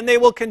scribes, and they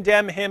will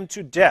condemn him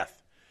to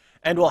death,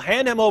 and will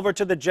hand him over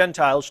to the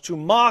Gentiles to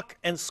mock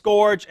and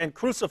scourge and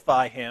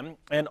crucify him,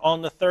 and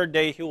on the third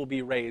day he will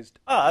be raised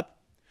up.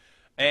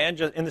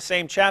 And in the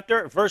same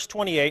chapter, verse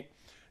 28,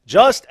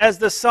 just as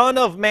the Son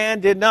of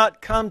Man did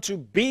not come to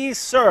be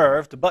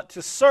served, but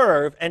to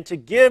serve and to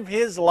give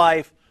his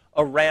life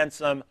a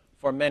ransom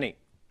for many.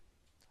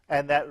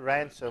 And that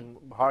ransom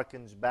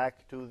harkens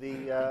back to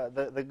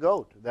the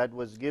goat that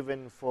was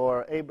given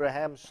for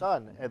Abraham's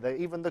son. And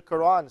even the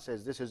Quran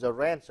says this is a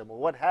ransom. Well,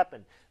 what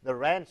happened? The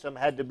ransom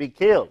had to be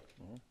killed.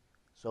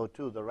 So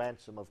too, the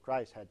ransom of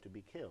Christ had to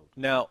be killed.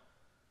 Now,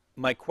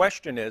 my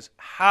question is,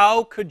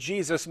 how could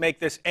Jesus make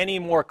this any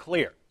more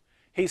clear?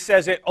 He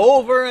says it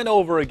over and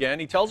over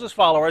again. He tells his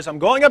followers, I'm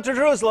going up to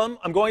Jerusalem,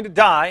 I'm going to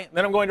die,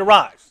 then I'm going to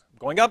rise. I'm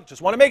going up,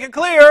 just want to make it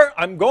clear,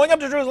 I'm going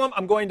up to Jerusalem,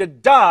 I'm going to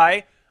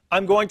die,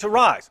 I'm going to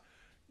rise.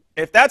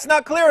 If that's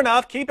not clear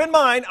enough, keep in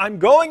mind, I'm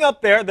going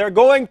up there, they're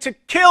going to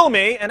kill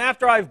me, and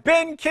after I've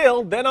been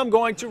killed, then I'm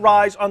going to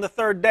rise on the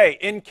third day.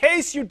 In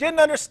case you didn't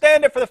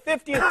understand it for the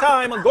 50th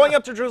time, I'm going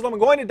up to Jerusalem, I'm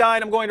going to die,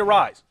 and I'm going to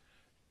rise.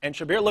 And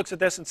Shabir looks at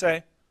this and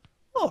say,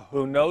 oh,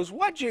 who knows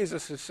what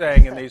Jesus is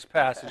saying in these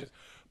passages?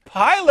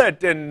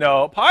 Pilate didn't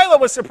know. Pilate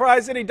was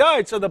surprised that he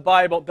died, so the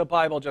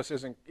Bible just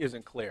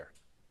isn't clear.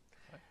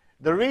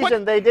 The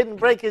reason they didn't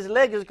break his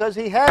leg is because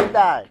he had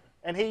died.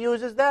 And he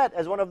uses that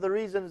as one of the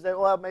reasons that,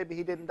 well, maybe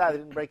he didn't die, they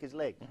didn't break his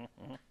leg.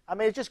 I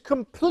mean, it's just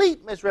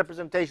complete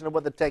misrepresentation of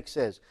what the text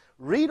says.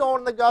 Read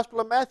on the Gospel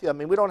of Matthew. I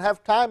mean, we don't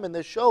have time in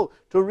this show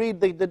to read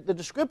the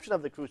description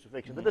of the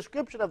crucifixion, the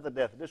description of the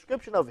death, the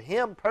description of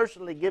him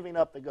personally giving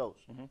up the ghost.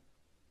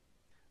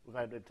 We're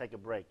going to take a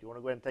break. Do you want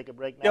to go ahead and take a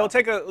break now? Yeah,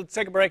 let's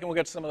take a break and we'll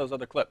get to some of those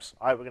other clips.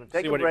 All right, we're going to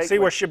take a break. See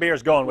where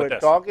Shabir's going with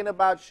this. We're talking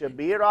about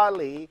Shabir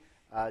Ali.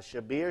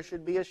 Shabir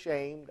should be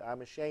ashamed.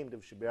 I'm ashamed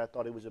of Shabir. I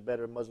thought he was a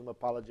better Muslim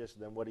apologist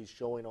than what he's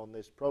showing on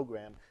this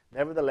program.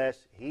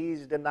 Nevertheless,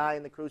 he's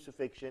denying the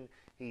crucifixion.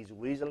 He's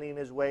weaseling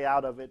his way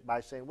out of it by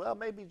saying, well,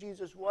 maybe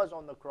Jesus was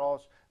on the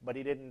cross, but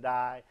he didn't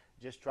die,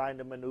 just trying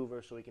to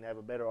maneuver so he can have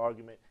a better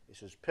argument.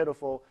 This is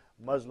pitiful.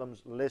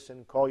 Muslims,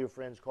 listen, call your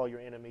friends, call your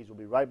enemies. We'll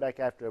be right back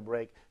after a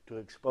break to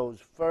expose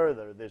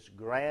further this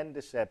grand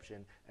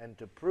deception and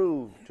to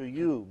prove to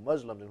you,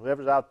 Muslims, and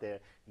whoever's out there,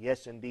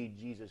 yes, indeed,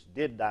 Jesus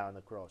did die on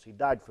the cross. He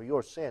died for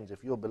your sins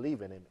if you'll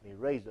believe in him. And he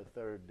raised the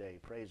third day.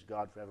 Praise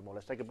God forevermore.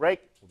 Let's take a break.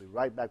 We'll be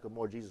right back with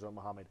more Jesus or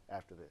Muhammad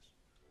after this.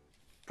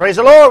 Praise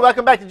the Lord.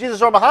 Welcome back to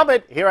Jesus or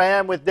Muhammad. Here I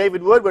am with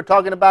David Wood. We're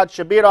talking about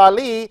Shabir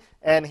Ali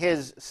and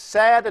his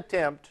sad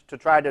attempt to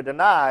try to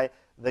deny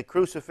the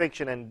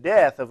crucifixion and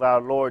death of our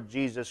Lord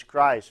Jesus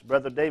Christ.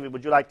 Brother David,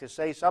 would you like to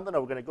say something,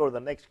 or we're going to go to the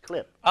next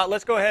clip?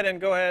 Let's go ahead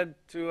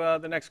to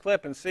the next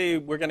clip and see.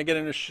 We're going to get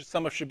into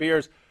some of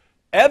Shabir's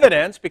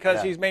evidence,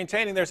 because he's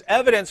maintaining there's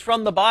evidence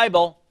from the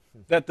Bible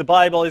that the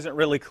Bible isn't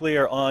really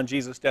clear on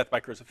Jesus' death by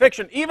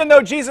crucifixion, even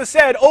though Jesus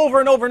said over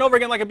and over and over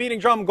again, like a beating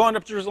drum, I'm going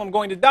up to Jerusalem, I'm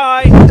going to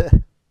die.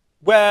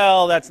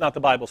 Well, that's not the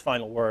Bible's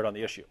final word on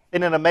the issue.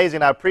 Isn't it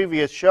amazing? Our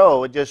previous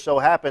show, it just so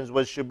happens,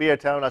 was Shabir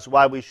telling us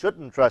why we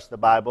shouldn't trust the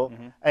Bible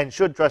and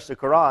should trust the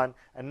Quran.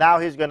 And now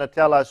he's going to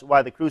tell us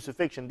why the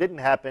crucifixion didn't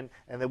happen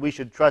and that we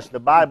should trust the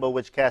Bible,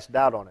 which casts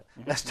doubt on it.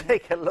 Let's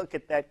take a look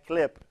at that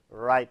clip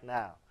right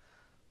now.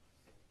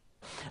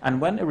 And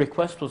when a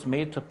request was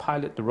made to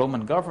Pilate, the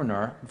Roman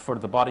governor, for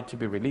the body to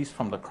be released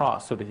from the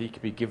cross so that he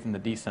could be given a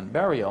decent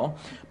burial,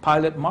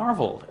 Pilate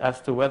marveled as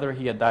to whether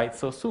he had died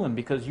so soon,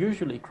 because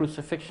usually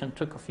crucifixion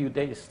took a few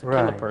days to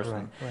kill a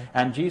person.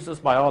 And Jesus,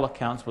 by all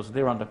accounts, was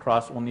there on the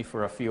cross only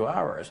for a few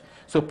hours.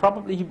 So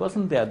probably he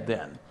wasn't dead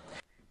then.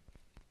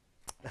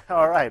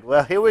 All right,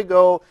 well, here we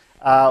go.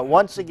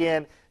 Once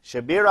again,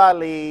 Shabir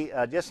Ali,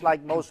 just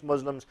like most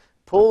Muslims,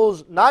 he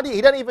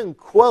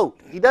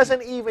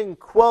doesn't even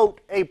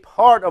quote a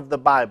part of the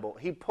Bible.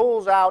 He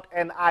pulls out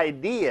an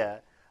idea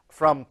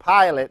from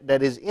Pilate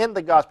that is in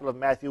the Gospel of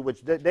Matthew,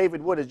 which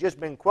David Wood has just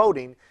been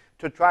quoting,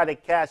 to try to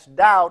cast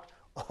doubt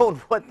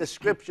on what the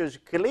Scriptures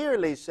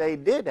clearly say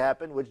did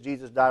happen, which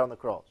Jesus died on the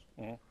cross.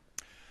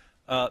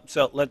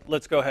 So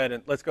let's go ahead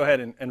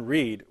and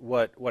read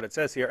what it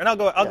says here, and I'll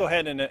go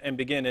ahead and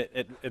begin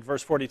at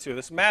verse 42.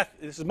 This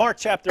is Mark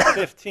chapter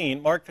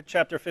 15. Mark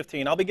chapter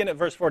 15. I'll begin at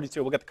verse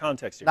 42. We'll get the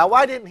context here. Now,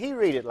 why didn't he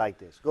read it like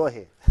this? Go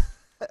ahead.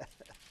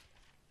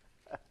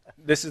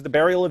 This is the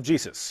burial of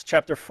Jesus.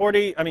 Chapter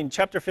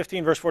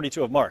 15, verse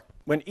 42 of Mark.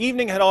 When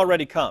evening had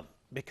already come,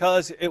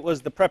 because it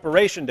was the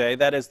preparation day,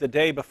 that is the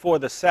day before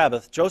the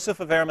Sabbath, Joseph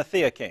of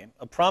Arimathea came,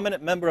 a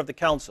prominent member of the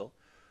council,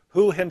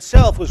 who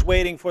himself was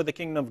waiting for the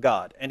kingdom of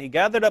God. And he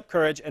gathered up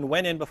courage and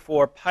went in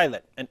before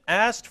Pilate and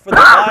asked for the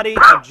body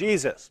of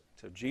Jesus.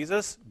 So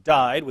Jesus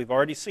died. We've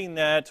already seen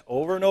that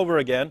over and over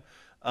again.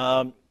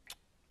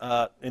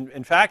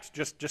 In fact,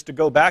 just to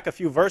go back a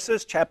few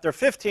verses, chapter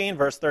 15,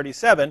 verse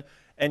 37,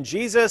 and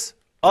Jesus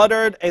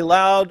uttered a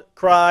loud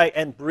cry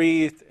and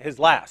breathed his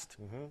last.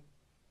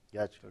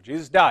 Gotcha. So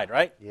Jesus died,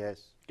 right?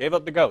 Yes. Gave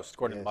up the ghost,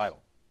 according to the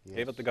Bible. Yes.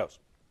 Gave up the ghost.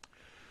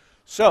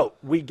 So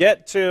we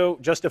get to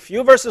just a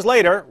few verses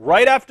later,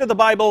 right after the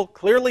Bible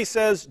clearly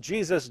says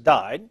Jesus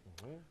died.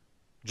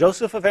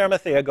 Joseph of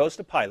Arimathea goes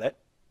to Pilate.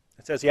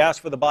 It says he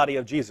asked for the body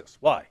of Jesus.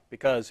 Why?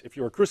 Because if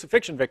you're a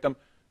crucifixion victim,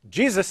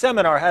 Jesus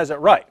Seminar has it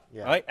right.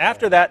 Yeah, right?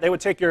 After that, they would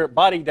take your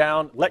body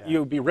down, let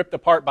you be ripped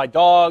apart by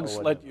dogs.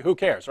 Who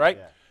cares, right?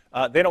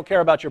 Yeah. They don't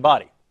care about your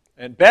body.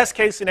 And best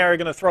case scenario,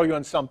 going to throw you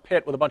in some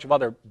pit with a bunch of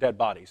other dead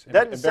bodies. It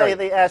doesn't say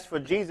they asked for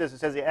Jesus. It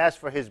says he asked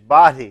for his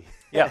body.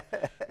 Yeah.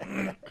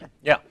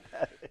 Yeah.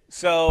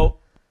 So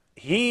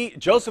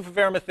Joseph of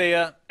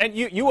Arimathea, and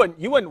you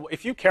wouldn't,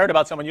 if you cared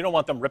about someone, you don't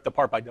want them ripped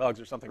apart by dogs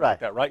or something like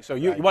that, right? So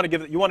you want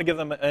to give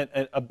them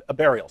a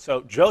burial.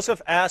 So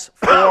Joseph asked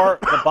for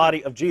the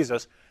body of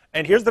Jesus,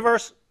 and here's the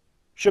verse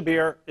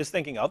Shabir is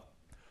thinking of.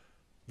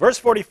 Verse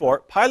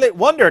 44, Pilate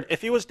wondered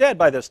if he was dead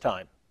by this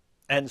time,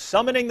 and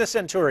summoning the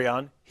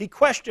centurion, he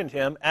questioned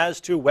him as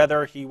to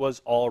whether he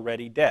was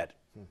already dead.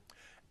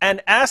 And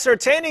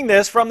ascertaining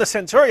this from the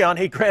centurion,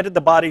 he granted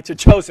the body to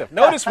Joseph.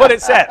 Notice what it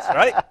says,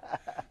 right?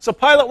 So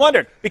Pilate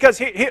wondered, because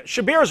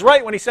Shabir is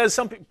right when he says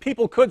some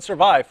people could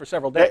survive for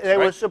several days. They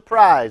were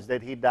surprised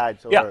that he died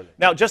so early.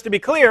 Now, just to be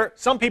clear,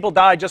 some people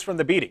died just from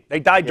the beating.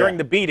 They died during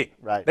the beating.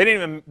 Right.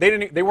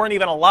 They weren't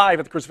even alive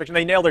at the crucifixion.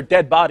 They nailed their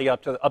dead body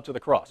up to the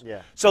cross.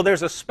 Yeah. So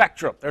there's a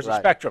spectrum. There's a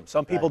spectrum.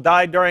 Some people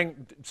died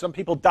some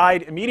people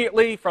died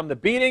immediately from the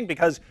beating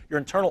because your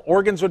internal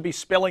organs would be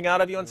spilling out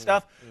of you and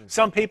stuff.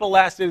 Some people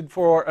lasted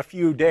for a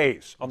few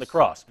days on the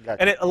cross.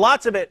 Gotcha. And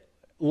lots of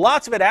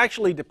it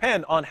actually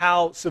depend on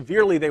how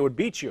severely they would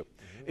beat you.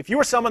 If you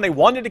were someone they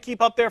wanted to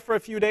keep up there for a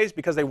few days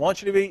because they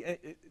want you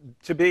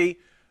to be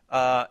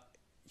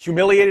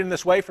humiliated in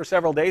this way for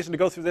several days and to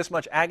go through this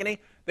much agony,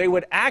 they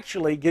would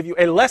actually give you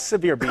a less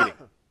severe beating.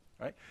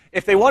 Right?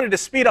 If they wanted to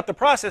speed up the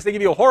process, they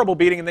give you a horrible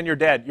beating and then you're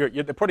dead.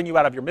 They're putting you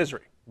out of your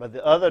misery. But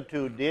the other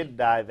two did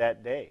die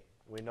that day.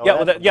 We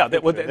know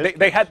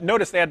they had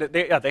noticed they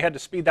had to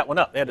speed that one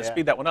up. They had to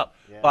speed that one up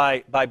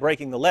by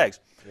breaking the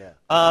legs.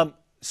 Yeah.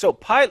 So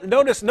Pilate,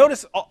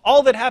 notice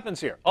all that happens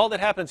here. All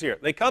that happens here.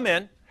 They come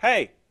in.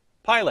 Hey,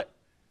 Pilate,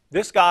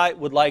 this guy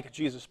would like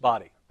Jesus'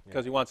 body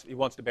because he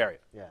wants to bury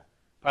it. Yeah.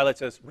 Pilate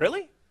says,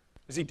 really?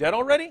 Is he dead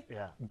already?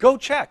 Yeah. Go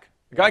check.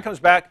 The guy comes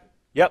back.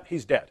 Yep,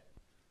 he's dead.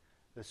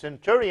 The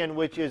centurion,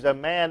 which is a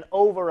man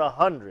over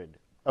 100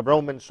 of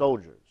Roman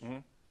soldiers,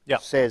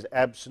 says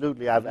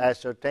absolutely, I've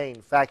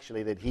ascertained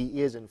factually that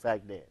he is in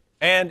fact dead.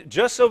 And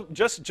just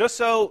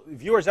so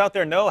viewers out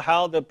there know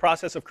how the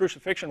process of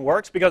crucifixion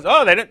works, because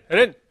they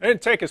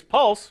didn't take his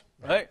pulse,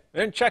 right? They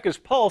didn't check his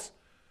pulse.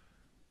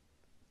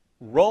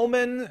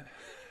 Roman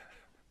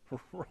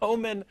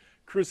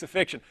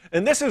crucifixion,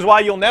 and this is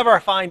why you'll never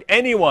find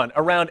anyone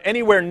around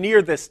anywhere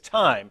near this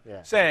time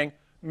saying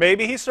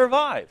maybe he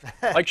survived,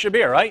 like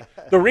Shabir, right?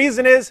 The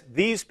reason is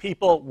these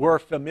people were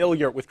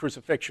familiar with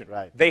crucifixion.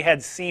 Right. They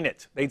had seen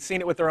it. They'd seen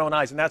it with their own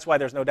eyes, and that's why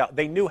there's no doubt.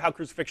 They knew how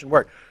crucifixion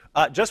worked.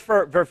 Just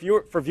for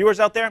viewers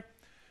out there,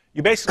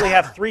 you basically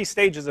have three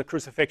stages of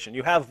crucifixion.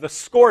 You have the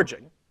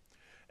scourging,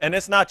 and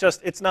it's not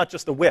just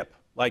a whip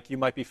like you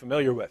might be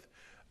familiar with.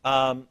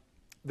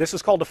 This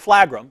is called a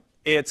flagrum.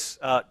 It's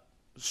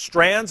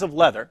strands of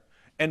leather,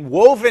 and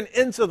woven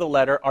into the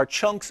leather are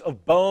chunks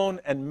of bone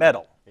and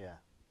metal.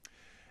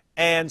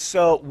 And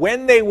so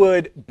when they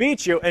would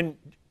beat you, and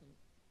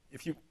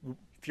if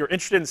you're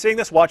interested in seeing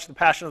this, watch The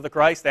Passion of the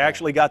Christ. They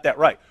actually got that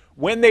right.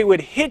 When they would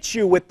hit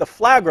you with the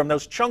flagrum,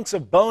 those chunks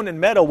of bone and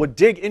metal would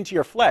dig into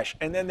your flesh,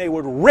 and then they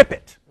would rip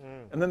it,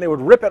 and then they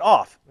would rip it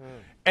off.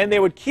 And they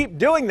would keep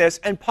doing this,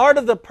 and part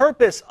of the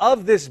purpose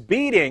of this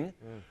beating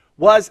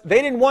was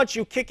they didn't want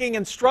you kicking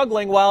and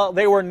struggling while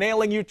they were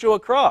nailing you to a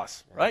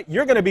cross, right?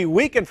 You're going to be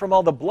weakened from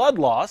all the blood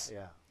loss.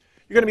 You're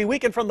going to be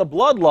weakened from the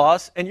blood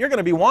loss, and you're going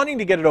to be wanting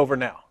to get it over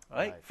now.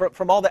 Right?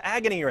 From all the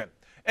agony you're in.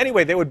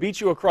 Anyway, they would beat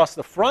you across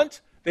the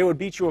front. They would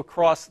beat you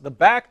across the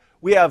back.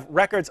 We have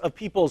records of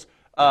people's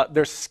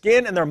their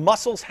skin and their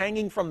muscles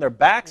hanging from their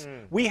backs.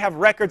 We have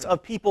records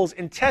of people's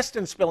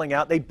intestines spilling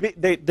out.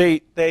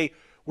 They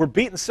were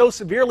beaten so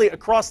severely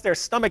across their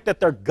stomach that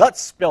their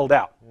guts spilled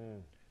out.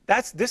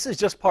 This is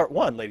just part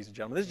one, ladies and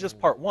gentlemen. This is just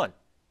part one.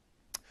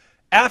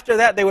 After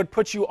that, they would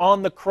put you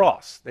on the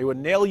cross. They would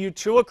nail you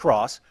to a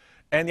cross.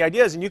 And the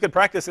idea is, and you could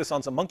practice this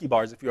on some monkey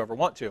bars if you ever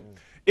want to,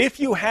 if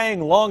you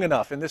hang long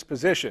enough in this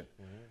position,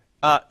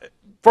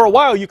 for a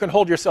while you can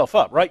hold yourself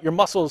up, right? Your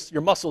muscles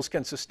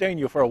can sustain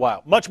you for a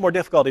while. Much more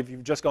difficult if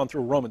you've just gone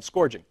through Roman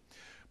scourging.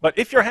 But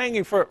if you're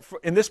hanging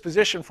in this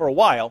position for a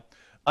while,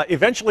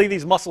 eventually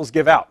these muscles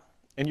give out,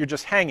 and you're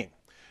just hanging.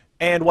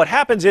 And what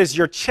happens is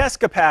your chest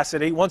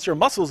capacity, once your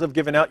muscles have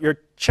given out, your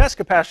chest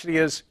capacity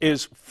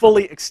is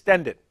fully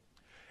extended.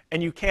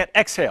 And you can't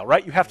exhale,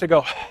 right? You have to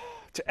go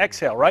to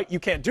exhale, right? You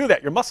can't do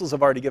that. Your muscles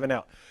have already given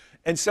out.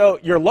 And so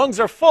your lungs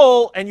are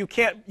full, and you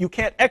can't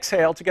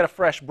exhale to get a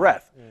fresh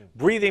breath.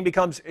 Breathing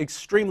becomes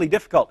extremely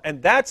difficult.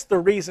 And that's the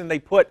reason they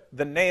put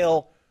the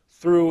nail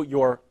through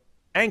your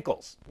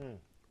ankles.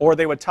 Or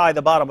they would tie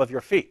the bottom of your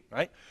feet,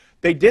 right?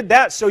 They did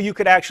that so you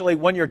could actually,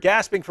 when you're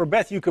gasping for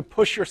breath, you could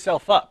push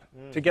yourself up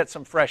to get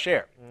some fresh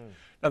air.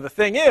 Now the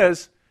thing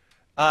is,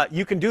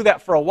 you can do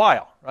that for a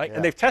while, right? Yeah.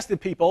 And they've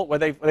tested people where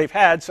they've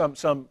had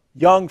some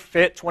young,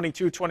 fit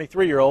 22,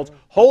 23-year-olds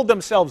hold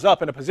themselves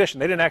up in a position.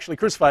 They didn't actually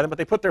crucify them, but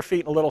they put their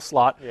feet in a little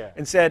slot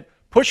and said,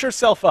 push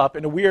yourself up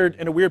in a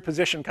weird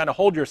position, kind of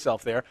hold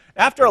yourself there.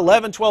 After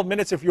 11, 12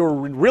 minutes, if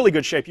you're in really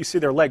good shape, you see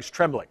their legs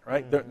trembling,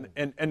 right?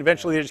 And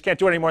eventually they just can't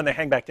do it anymore and they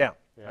hang back down,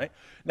 right?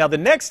 Now the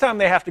next time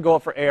they have to go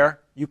up for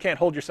air, you can't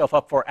hold yourself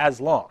up for as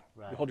long.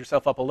 You hold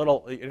yourself up a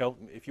little,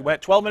 if you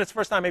went 12 minutes the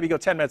first time, maybe you go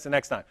 10 minutes the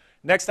next time.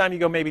 Next time you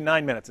go maybe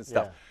 9 minutes and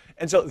stuff.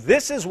 And so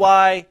this is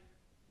why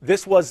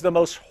this was the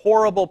most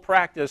horrible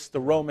practice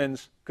the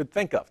Romans could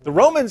think of. The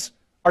Romans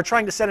are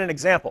trying to set an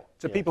example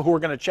to people who are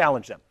going to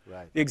challenge them.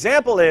 The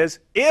example is,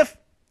 if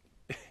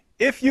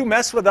you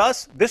mess with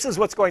us, this is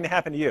what's going to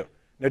happen to you.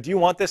 Now, do you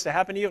want this to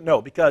happen to you?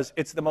 No, because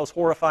it's the most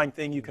horrifying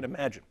thing you can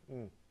imagine.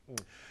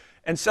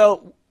 And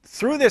so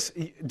during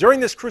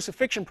this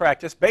crucifixion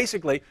practice,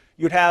 basically,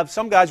 you'd have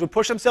some guys would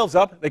push themselves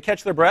up, they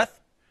catch their breath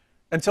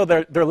until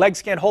their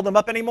legs can't hold them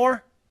up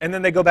anymore, and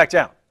then they go back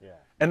down.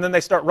 And then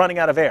they start running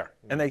out of air.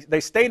 And they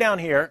stay down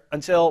here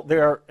until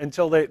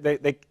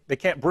they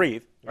can't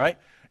breathe, right?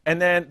 And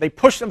then they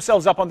push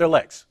themselves up on their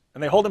legs.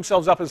 And they hold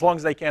themselves up as long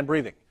as they can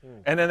breathing.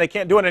 And then they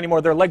can't do it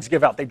anymore. Their legs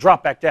give out. They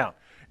drop back down.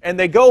 And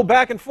they go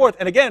back and forth.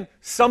 And again,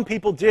 some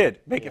people did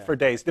make it for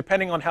days,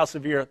 depending on how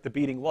severe the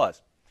beating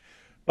was.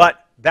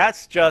 But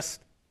that's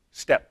just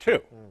step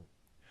 2.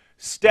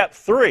 Step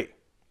 3.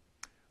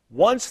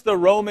 Once the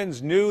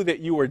Romans knew that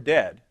you were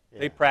dead,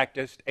 they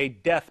practiced a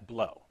death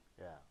blow.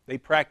 They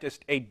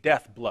practiced a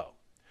death blow.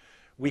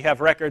 We have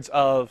records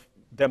of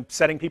them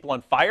setting people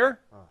on fire,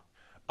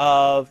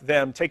 of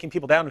them taking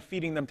people down and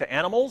feeding them to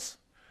animals,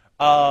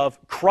 of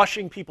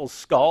crushing people's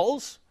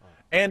skulls,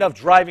 and of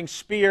driving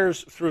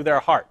spears through their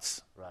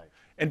hearts.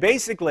 And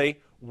basically,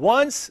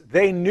 once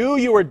they knew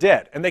you were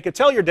dead, and they could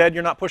tell you're dead,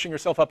 you're not pushing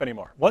yourself up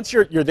anymore. Once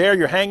you're there,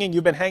 you're hanging,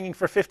 you've been hanging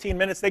for 15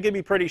 minutes, they can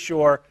be pretty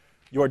sure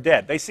you're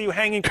dead. They see you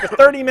hanging for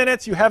 30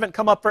 minutes, you haven't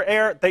come up for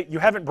air, you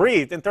haven't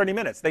breathed in 30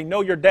 minutes. They know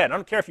you're dead. I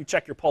don't care if you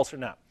check your pulse or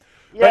not.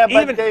 Yeah,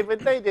 but David,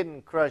 they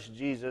didn't crush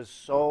Jesus'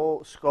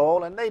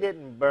 skull, and they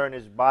didn't burn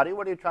his body.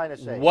 What are you trying to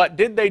say? What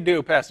did they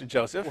do, Pastor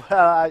Joseph?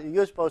 Well,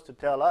 you're supposed to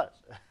tell us.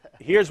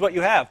 Here's what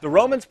you have. The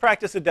Romans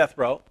practiced a death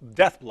blow.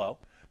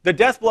 The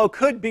death blow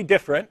could be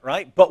different,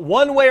 right? But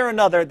one way or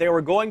another, they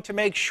were going to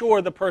make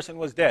sure the person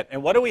was dead.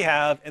 And what do we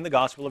have in the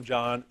Gospel of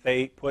John?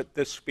 They put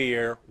the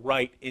spear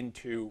right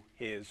into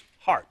his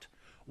heart.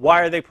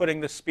 Why are they putting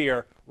the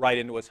spear right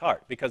into his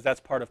heart? Because that's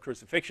part of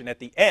crucifixion. At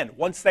the end,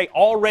 once they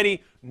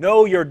already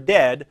know you're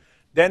dead,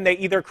 then they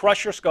either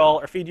crush your skull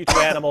or feed you to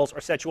animals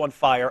or set you on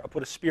fire or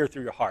put a spear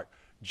through your heart,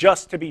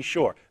 just to be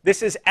sure.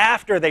 This is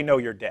after they know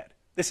you're dead.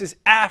 This is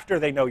after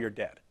they know you're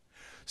dead.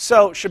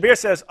 So Shabir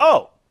says,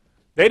 oh,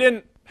 they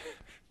didn't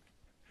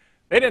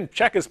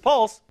check his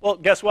pulse. Well,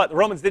 guess what? The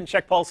Romans didn't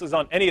check pulses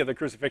on any of the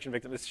crucifixion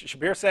victims. Is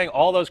Shabir saying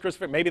all those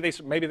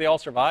crucifixions, maybe they all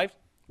survived?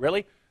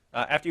 Really?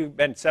 After you've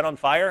been set on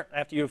fire,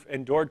 after you've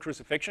endured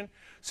crucifixion?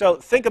 So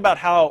think about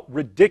how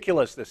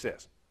ridiculous this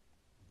is.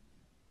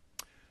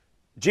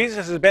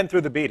 Jesus has been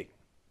through the beating.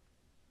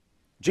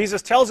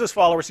 Jesus tells his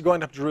followers he's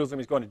going up to Jerusalem,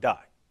 he's going to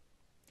die.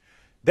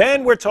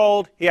 Then we're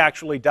told he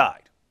actually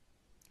died.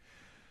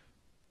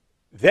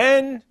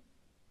 Then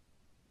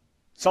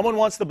someone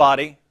wants the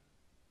body,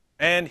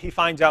 and he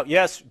finds out,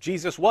 yes,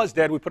 Jesus was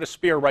dead. We put a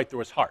spear right through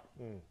his heart.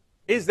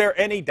 Is there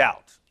any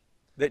doubt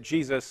that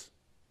Jesus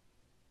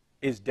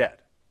is dead?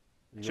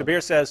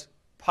 Shabir says,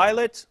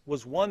 Pilate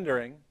was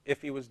wondering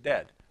if he was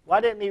dead.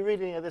 Why didn't he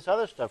read any of this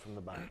other stuff from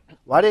the Bible?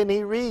 Why didn't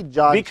he read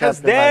John Because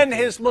chapter then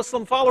 19? his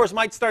Muslim followers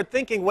might start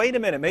thinking, wait a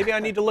minute, maybe I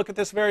need to look at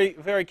this very,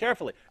 very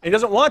carefully. And he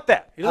doesn't want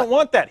that. He doesn't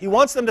want that. He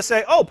wants them to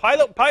say, oh,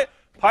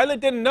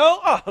 Pilate didn't know?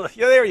 Oh,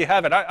 yeah, there you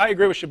have it. I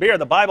agree with Shabir.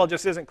 The Bible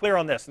just isn't clear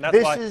on this. And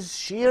that's why. This is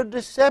sheer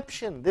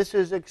deception. This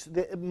is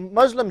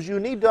Muslims, you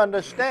need to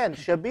understand.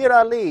 Shabir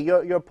Ali,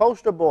 your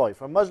poster boy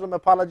for Muslim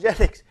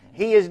apologetics,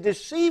 he is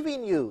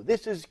deceiving you.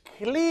 This is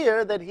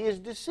clear that he is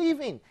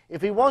deceiving.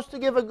 If he wants to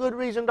give a good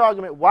reasoned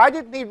argument, why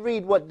didn't he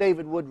read what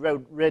David Wood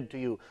read to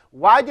you?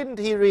 Why didn't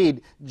he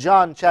read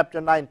John chapter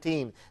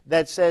 19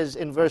 that says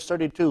in verse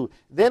 32,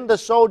 then the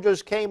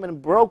soldiers came and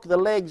broke the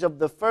legs of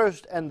the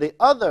first and the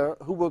other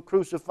who were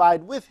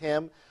crucified with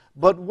him.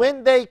 But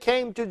when they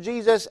came to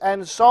Jesus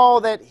and saw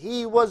that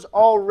he was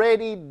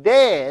already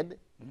dead,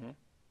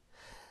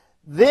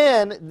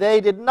 then they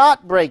did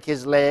not break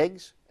his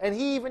legs. And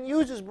he even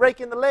uses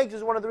breaking the legs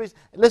as one of the reasons.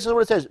 Listen to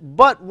what it says.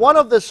 But one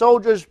of the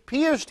soldiers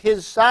pierced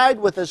his side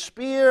with a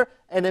spear,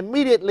 and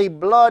immediately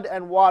blood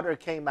and water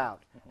came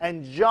out.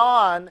 And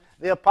John,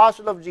 the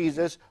apostle of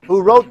Jesus,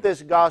 who wrote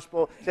this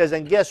gospel, says,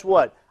 and guess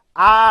what?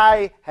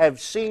 I have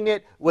seen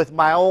it with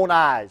my own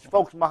eyes.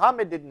 Folks,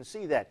 Muhammad didn't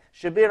see that.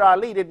 Shabir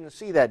Ali didn't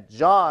see that.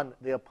 John,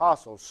 the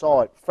apostle,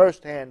 saw it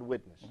firsthand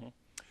witness.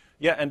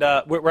 Yeah, and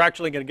we're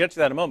actually going to get to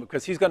that in a moment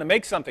because he's going to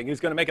make something. He's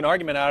going to make an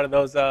argument out of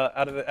those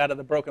out of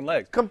the broken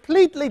legs.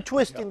 Completely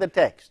twisting the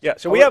text. Yeah.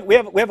 So we have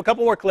a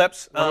couple more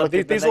clips.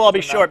 These will all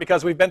be short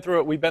because we've been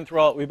through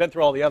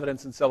all the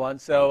evidence and so on.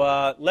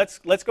 So let's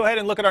go ahead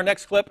and look at our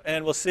next clip,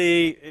 and we'll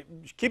see.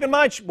 Keep in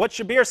mind what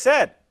Shabir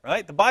said.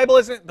 Right? The Bible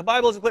isn't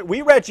clear.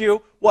 We read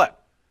you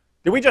what?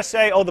 Did we just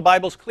say, oh, the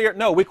Bible's clear?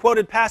 No, we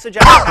quoted passage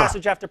after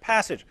passage after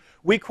passage.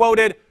 We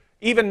quoted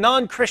even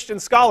non-Christian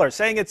scholars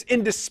saying it's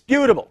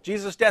indisputable.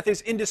 Jesus' death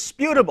is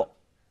indisputable.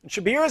 And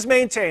Shabir is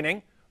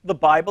maintaining the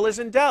Bible is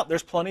in doubt.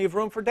 There's plenty of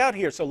room for doubt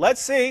here. So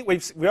let's see.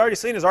 We've already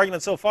seen his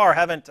arguments so far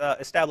haven't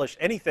established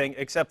anything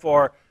except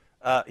for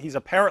he's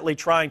apparently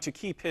trying to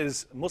keep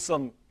his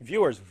Muslim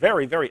viewers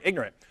very, very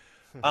ignorant.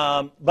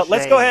 But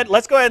let's go ahead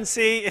and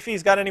see if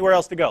he's got anywhere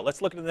else to go.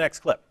 Let's look at the next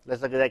clip.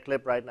 Let's look at that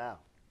clip right now.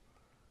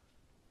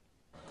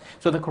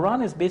 So the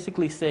Quran is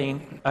basically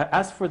saying,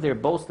 as for their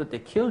boast that they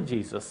killed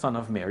Jesus, son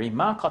of Mary,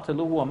 ma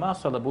qataluhu wa ma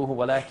salabuhu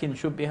walakin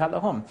shubbiha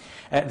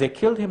lahum. They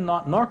killed him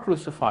not, nor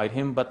crucified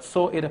him, but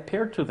so it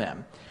appeared to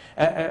them.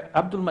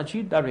 Abdul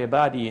Majid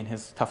Daribadi in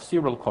his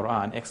Tafsir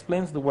al-Quran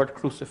explains the word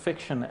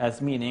crucifixion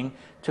as meaning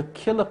to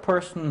kill a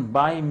person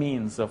by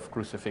means of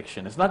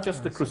crucifixion. It's not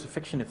just the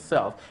crucifixion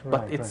itself,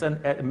 but it's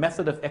a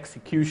method of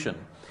execution.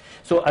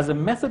 So as a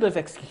method of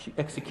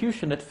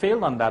execution, it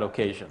failed on that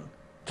occasion.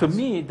 To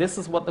me, this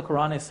is what the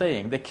Quran is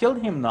saying. They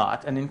killed him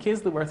not, and in case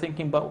they were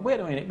thinking, but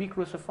wait a minute, we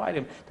crucified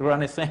him, the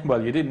Quran is saying,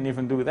 well, you didn't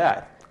even do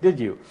that, did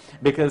you?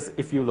 Because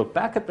if you look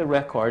back at the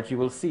records, you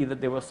will see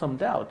that there was some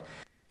doubt.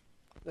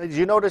 Did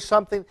you notice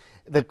something?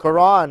 The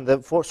Quran,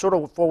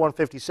 Surah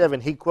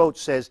 4157, he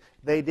quotes, says,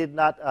 they did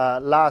not,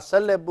 la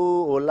salabu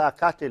or la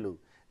katilu.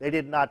 They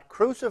did not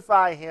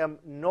crucify him,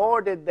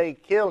 nor did they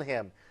kill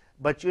him.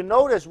 But you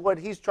notice what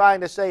he's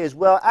trying to say is,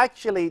 well,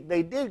 actually,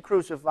 they did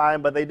crucify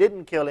him, but they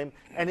didn't kill him.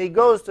 And he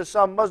goes to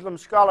some Muslim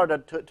scholar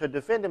to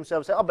defend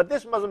himself, say, oh, but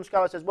this Muslim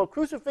scholar says, well,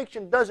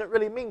 crucifixion doesn't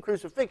really mean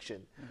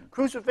crucifixion.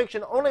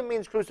 Crucifixion only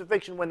means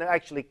crucifixion when they're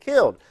actually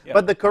killed. Yeah.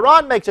 But the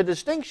Quran makes a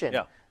distinction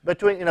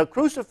between,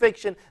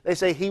 crucifixion. They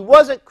say he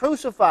wasn't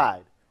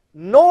crucified,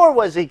 nor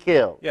was he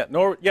killed.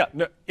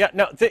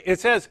 It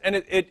says, and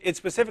it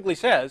specifically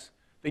says,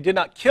 they did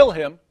not kill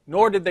him,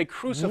 nor did they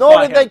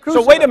crucify him.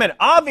 So wait a minute.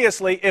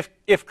 Obviously,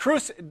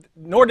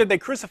 nor did they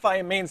crucify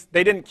him means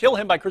they didn't kill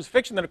him by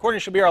crucifixion, then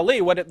according to Shabir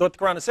Ali, what the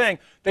Quran is saying,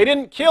 they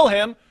didn't kill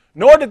him,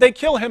 nor did they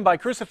kill him by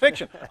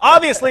crucifixion.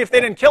 Obviously, if they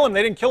didn't kill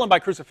him by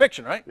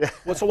crucifixion, right?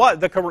 Well, so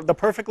what? The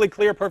perfectly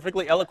clear,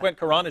 perfectly eloquent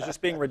Quran is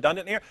just being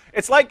redundant here.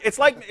 It's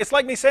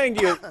like me saying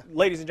to you,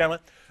 ladies and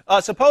gentlemen,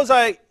 suppose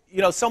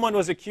someone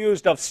was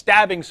accused of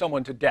stabbing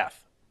someone to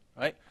death,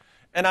 right?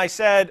 And I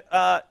said,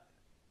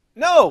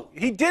 no,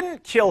 he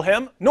didn't kill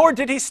him, nor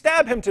did he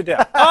stab him to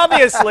death.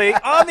 Obviously,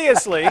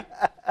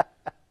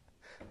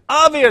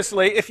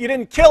 if you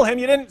didn't kill him,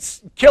 you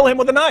didn't kill him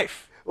with a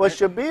knife. Well,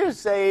 Shabir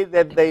say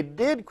that they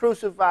did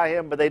crucify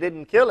him, but they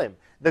didn't kill him.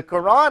 The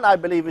Quran, I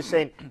believe, is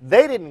saying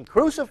they didn't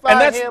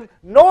crucify him,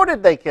 nor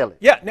did they kill him.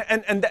 Yeah,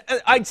 and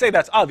I'd say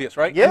that's obvious,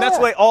 right? Yeah. And that's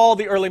the way all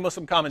the early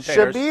Muslim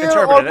commentators interpreted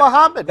or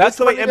Muhammad. it. That's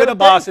the way Ibn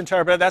Abbas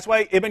interpreted it. That's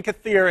why Ibn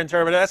Kathir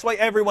interpreted it. That's why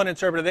everyone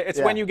interpreted it. It's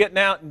when you get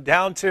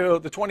down to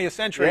the 20th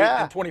century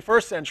and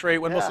 21st century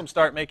when Muslims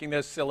start making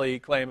this silly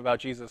claim about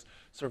Jesus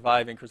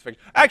surviving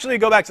crucifixion. Actually,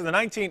 go back to the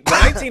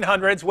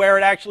 1900s where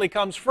it actually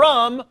comes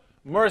from.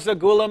 Mirza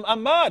Ghulam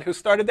Ahmad, who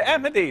started the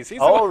Ahmadis.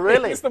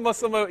 Really? He's the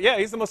Muslim.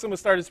 He's the Muslim who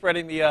started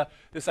spreading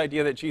this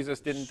idea that Jesus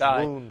didn't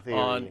die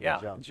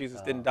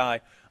didn't die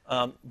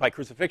by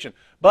crucifixion.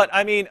 But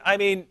I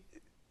mean,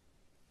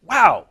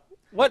 wow,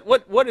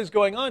 what is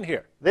going on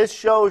here? This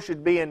show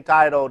should be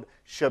entitled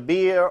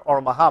Shabir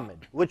or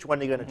Muhammad. Which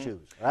one are you going to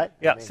choose, right?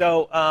 Yeah.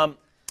 So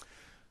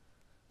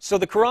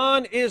the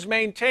Quran is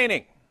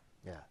maintaining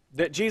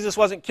that Jesus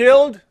wasn't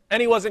killed,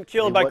 and he wasn't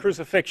killed by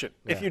crucifixion.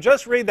 Yeah. If you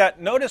just read that,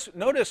 notice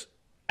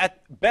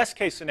at best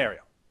case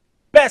scenario,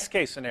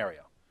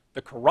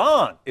 the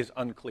Quran is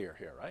unclear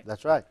here, right?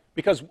 That's right.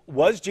 Because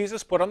was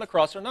Jesus put on the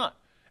cross or not?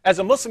 As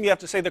a Muslim, you have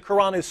to say the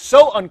Quran is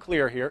so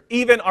unclear here,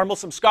 even our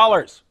Muslim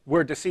scholars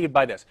were deceived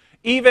by this.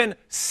 Even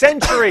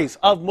centuries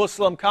of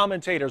Muslim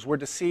commentators were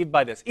deceived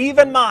by this.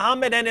 Even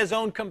Muhammad and his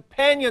own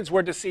companions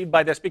were deceived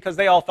by this because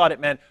they all thought it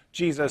meant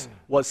Jesus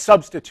was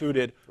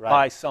substituted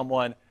by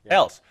someone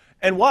else.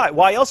 And why?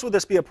 Why else would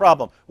this be a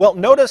problem? Well,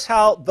 notice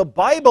how the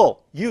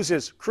Bible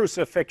uses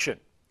crucifixion,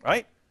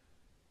 right?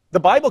 The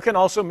Bible can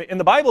also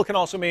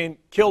mean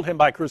killed him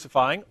by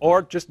crucifying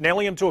or just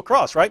nailing him to a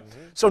cross, right?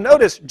 So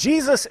notice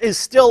Jesus is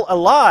still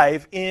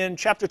alive in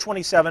chapter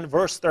 27,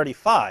 verse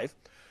 35,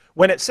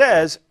 when it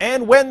says,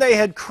 and when they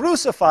had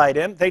crucified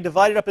him, they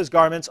divided up his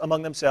garments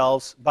among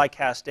themselves by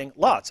casting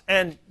lots.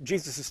 And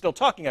Jesus is still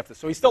talking after this.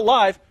 So he's still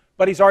alive,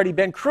 but he's already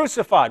been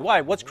crucified.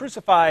 Why? What's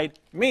crucified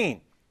mean?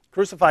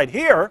 Crucified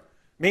here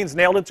means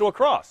nailed into a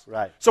cross.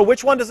 Right. So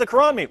which one does the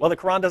Quran mean? Well, the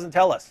Quran doesn't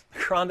tell us. The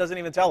Quran doesn't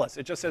even tell us.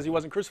 It just says he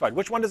wasn't crucified.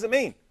 Which one does it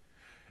mean?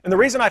 And the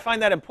reason I find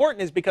that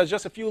important is because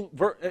just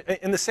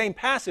in the same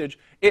passage,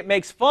 it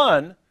makes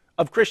fun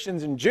of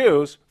Christians and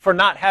Jews for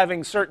not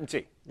having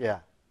certainty. Yeah.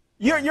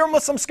 You're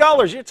Muslim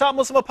scholars. Your top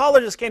Muslim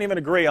apologists can't even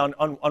agree on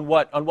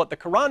what the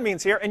Quran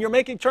means here, and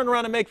you're turn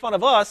around and make fun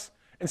of us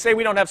and say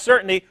we don't have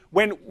certainty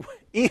when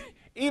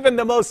even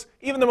the most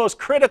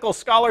critical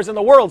scholars in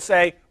the world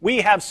say we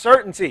have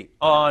certainty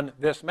on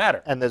this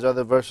matter. And there's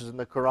other verses in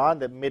the Quran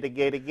that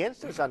mitigate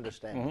against this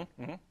understanding.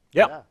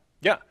 Yeah.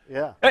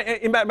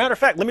 Matter of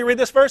fact, let me read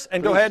this verse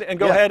and go ahead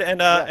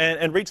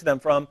and read to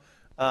them from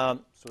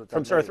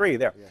Surah 3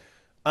 there.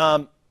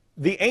 Yeah.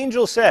 The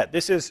angel said,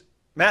 this is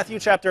Matthew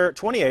chapter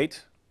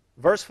 28,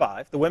 verse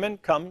 5. The women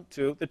come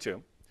to the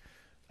tomb.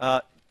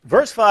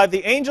 Verse 5,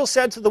 the angel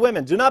said to the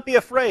women, do not be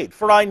afraid,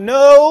 for I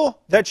know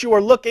that you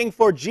are looking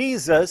for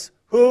Jesus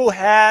who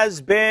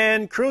has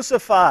been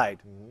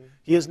crucified.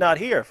 He is not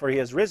here, for he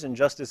has risen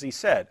just as he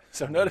said.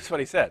 So notice what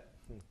he said.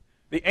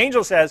 The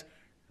angel says,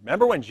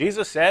 remember when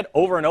Jesus said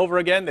over and over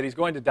again that he's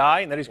going to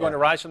die and that he's going to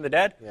rise from the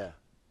dead? Yeah.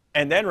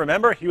 And then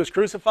remember, he was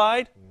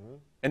crucified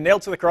and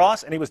nailed to the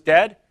cross and he was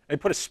dead and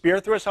he put a spear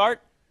through his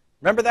heart.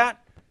 Remember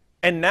that?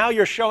 And now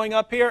you're showing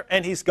up here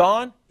and he's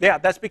gone? Yeah,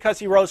 that's because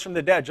he rose from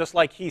the dead, just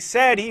like he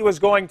said he was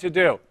going to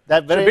do.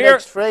 That very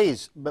next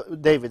phrase,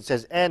 David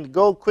says, and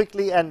go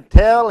quickly and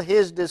tell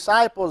his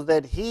disciples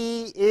that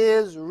he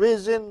is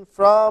risen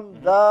from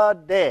the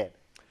dead.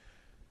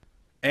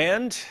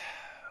 And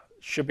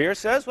Shabir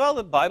says, well,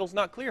 the Bible's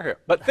not clear here.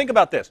 But think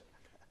about this.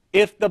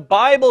 If the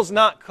Bible's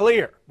not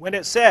clear when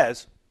it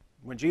says,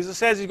 when Jesus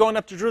says he's going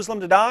up to Jerusalem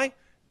to die,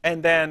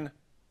 and then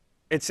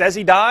it says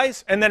he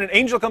dies, and then an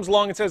angel comes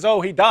along and says,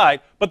 oh, he died.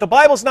 But the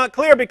Bible's not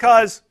clear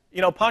because,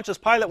 Pontius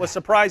Pilate was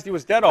surprised he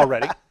was dead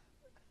already.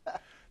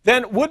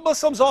 Then would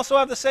Muslims also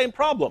have the same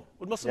problem?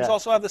 Would Muslims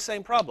also have the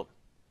same problem?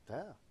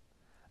 Yeah.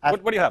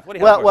 What do you have?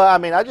 Well, I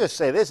mean, I just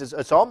say this.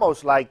 It's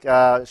almost like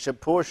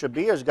poor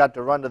Shabir's got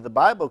to run to the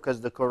Bible because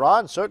the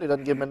Quran certainly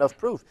doesn't give him enough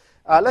proof.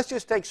 Let's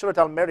just take Surah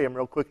Al-Maryam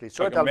real quickly.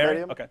 Surah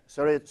Al-Maryam, okay.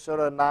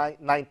 Surah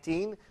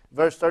 19,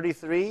 verse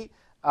 33.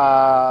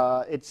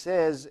 It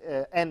says,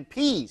 and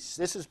peace,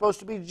 this is supposed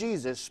to be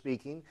Jesus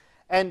speaking,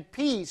 and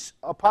peace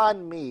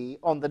upon me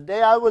on the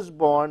day I was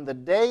born, the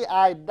day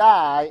I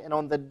die, and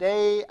on the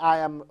day I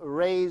am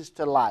raised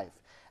to life.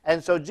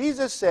 And so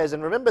Jesus says,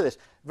 and remember this,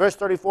 verse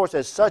 34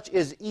 says, such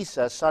is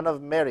Isa, son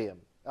of Maryam.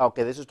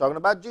 Okay, this is talking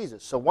about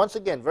Jesus. So once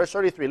again, verse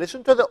 33,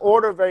 listen to the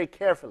order very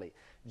carefully.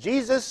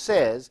 Jesus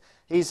says,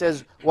 he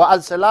says,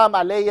 وَالسَّلَامُ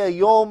عَلَيَّ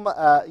يَوْمَ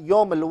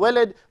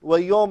الْوَلَدِ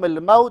وَيَوْمَ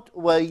الْمَوْتِ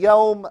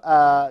وَيَوْمَ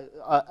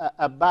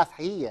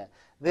البَّعْثِ.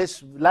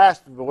 This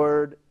last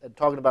word,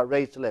 talking about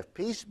raised to life.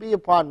 Peace be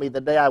upon me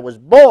the day I was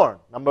born,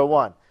 number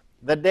one.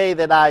 The day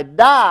that I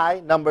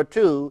die, number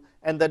two.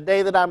 And the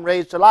day that I'm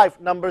raised to life,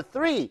 number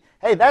three.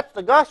 Hey, that's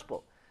the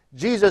gospel.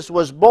 Jesus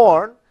was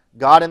born,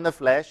 God in the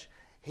flesh.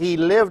 He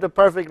lived a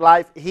perfect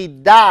life. He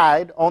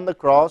died on the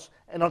cross.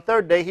 And on the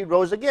third day, he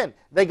rose again.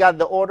 They got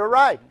the order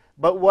right.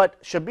 But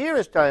what Shabir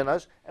is telling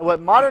us, and what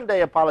modern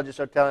day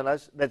apologists are telling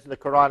us, that the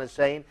Quran is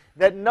saying,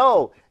 that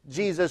no,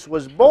 Jesus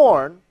was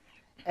born,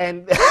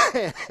 and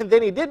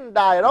then he didn't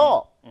die at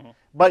all.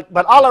 But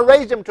Allah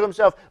raised him to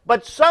himself.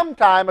 But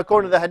sometime,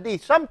 according to the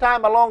hadith,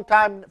 sometime a long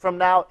time from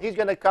now, he's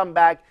going to come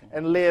back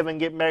and live and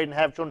get married and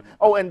have children.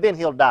 Oh, and then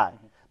he'll die.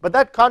 But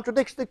that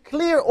contradicts the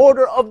clear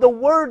order of the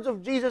words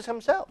of Jesus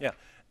himself. Yeah.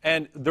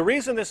 And the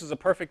reason this is a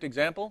perfect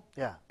example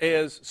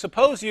is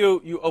suppose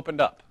you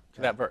opened up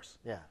to that verse.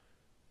 Yeah.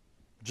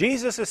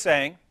 Jesus is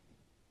saying,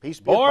 peace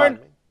be born,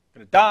 upon me.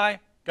 going to die,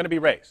 going to be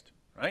raised.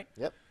 Right?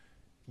 Yep.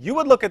 You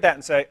would look at that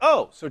and say,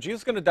 oh, so Jesus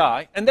is going to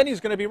die, and then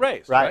he's going to be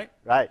raised. Right.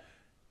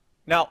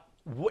 Now,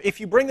 if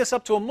you bring this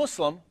up to a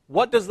Muslim,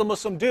 what does the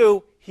Muslim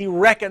do? He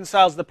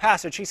reconciles the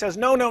passage. He says,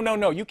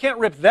 no, you can't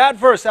rip that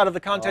verse out of the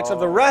context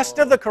of the rest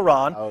of the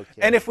Quran.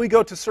 Okay. And if we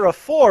go to Surah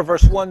 4,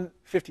 verse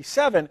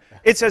 157,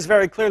 it says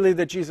very clearly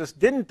that Jesus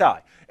didn't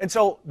die. And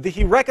so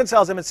he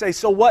reconciles them and says,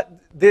 so what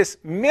this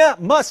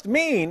must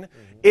mean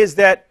is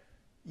that,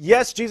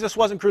 yes, Jesus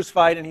wasn't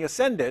crucified and he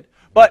ascended,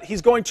 but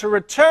he's going to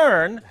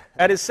return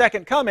at his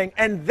second coming,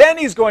 and then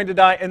he's going to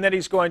die, and then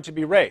he's going to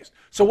be raised.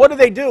 So what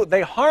do?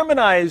 They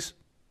harmonize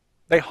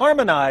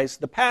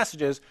the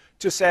passages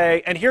to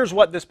say, and here's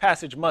what this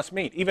passage must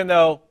mean. Even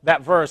though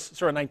that verse,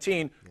 Surah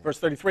 19, verse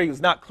 33,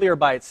 is not clear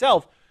by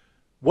itself,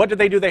 what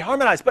do? They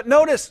harmonize. But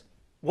notice,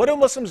 what do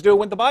Muslims do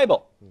with the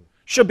Bible?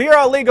 Shabir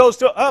Ali goes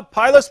to,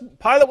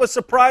 Pilate was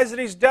surprised that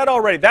he's dead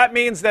already. That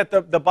means that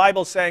the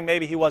Bible's saying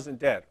maybe he wasn't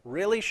dead.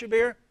 Really,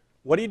 Shabir?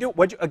 What do you do?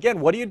 What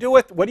do you do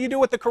with the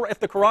Quran? If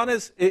the Quran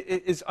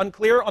is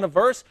unclear on a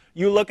verse,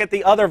 you look at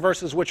the other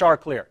verses which are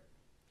clear.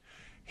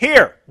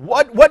 Here,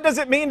 what does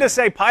it mean to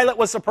say Pilate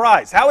was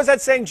surprised? How is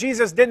that saying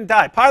Jesus didn't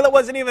die? Pilate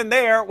wasn't even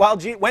there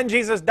when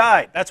Jesus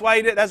died. That's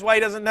why he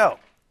doesn't know.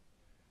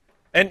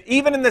 And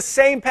even in the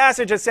same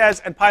passage it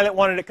says, and Pilate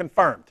wanted it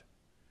confirmed.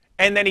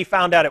 And then he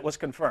found out it was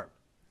confirmed.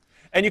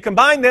 And you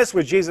combine this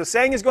with Jesus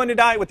saying he's going to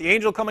die, with the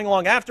angel coming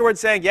along afterwards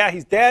saying, yeah,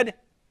 he's dead.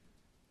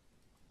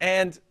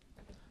 And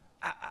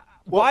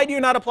why do you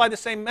not apply the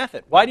same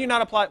method? Why do you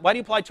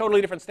apply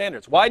totally different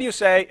standards? Why do you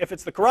say, if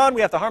it's the Quran,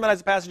 we have to harmonize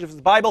the passage. If it's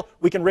the Bible,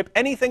 we can rip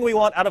anything we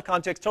want out of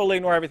context, totally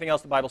ignore everything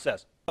else the Bible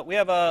says? We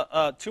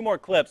have 2 more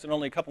clips in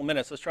only a couple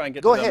minutes. Let's try and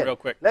get to them real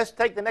quick. Let's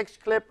take the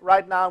next clip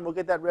right now, and we'll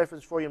get that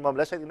reference for you in a moment.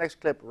 Let's take the next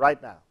clip right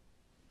now.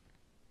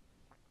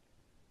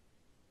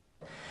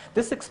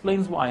 This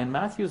explains why in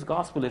Matthew's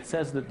Gospel it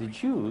says that the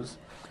Jews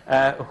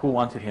who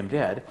wanted him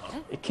dead,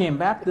 it came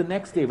back the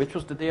next day, which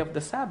was the day of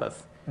the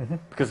Sabbath.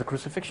 Because the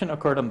crucifixion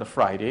occurred on the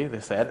Friday,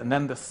 they said, and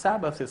then the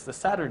Sabbath is the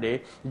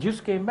Saturday. The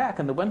Jews came back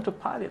and they went to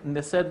Pilate and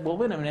they said, well,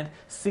 wait a minute,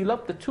 seal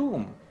up the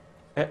tomb,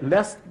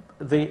 lest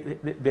the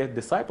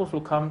disciples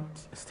will come,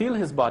 steal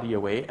his body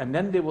away, and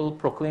then they will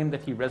proclaim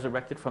that he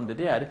resurrected from the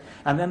dead,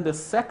 and then the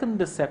second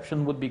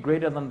deception would be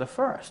greater than the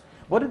first.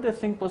 What did they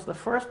think was the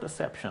first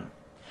deception?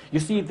 You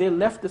see, they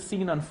left the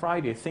scene on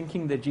Friday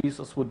thinking that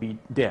Jesus would be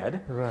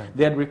dead. Right.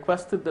 They had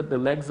requested that the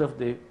legs of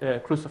the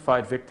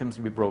crucified victims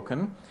be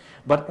broken,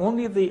 but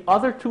only the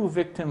other 2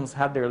 victims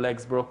had their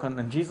legs broken,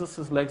 and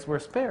Jesus' legs were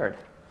spared.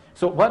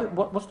 So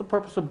what's the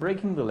purpose of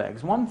breaking the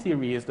legs? One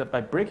theory is that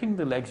by breaking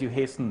the legs, you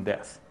hasten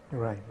death.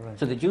 Right, right.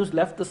 So the Jews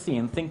left the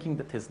scene thinking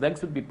that his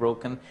legs would be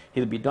broken,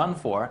 he'd be done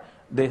for.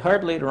 They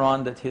heard later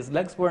on that his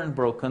legs weren't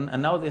broken,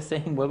 and now they're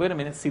saying, well, wait a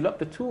minute, seal up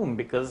the tomb,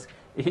 because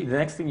the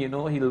next thing you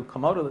know, he'll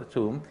come out of the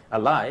tomb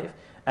alive,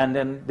 and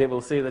then they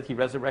will say that he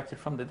resurrected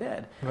from the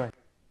dead. Right.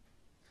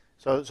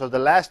 So the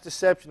last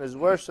deception is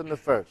worse than the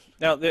first.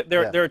 Now,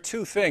 there are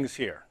 2 things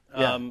here.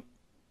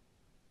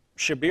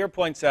 Shabir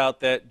points out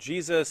that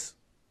Jesus'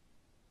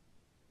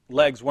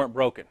 legs weren't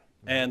broken,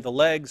 and the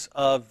legs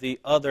of the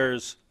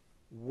others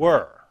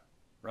were,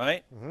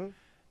 right?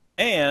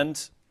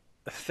 And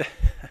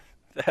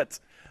that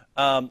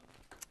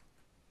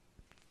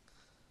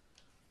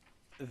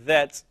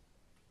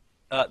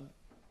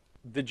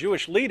the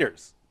Jewish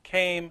leaders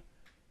came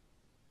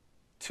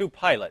to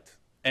Pilate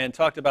and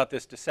talked about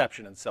this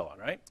deception and so on,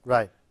 right?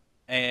 Right.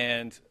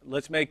 And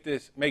let's make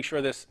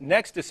sure this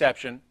next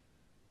deception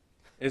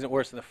isn't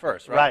worse than the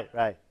first, right? Right,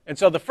 right. And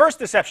so the first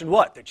deception,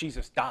 what? That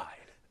Jesus died.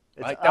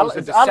 Right? That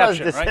was the Allah's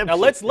deception, right? Now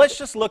let's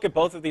just look at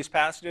both of these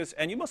passages,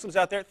 and you Muslims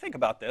out there, think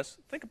about this.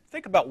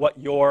 Think about what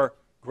your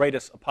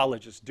greatest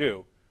apologists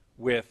do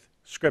with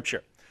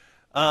Scripture.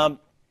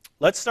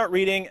 Let's start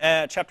reading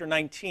at chapter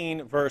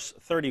 19, verse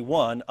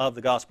 31 of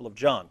the Gospel of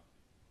John.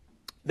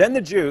 Then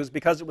the Jews,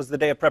 because it was the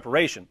day of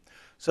preparation,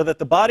 so that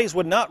the bodies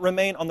would not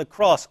remain on the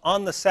cross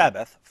on the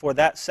Sabbath, for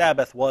that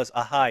Sabbath was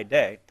a high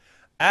day,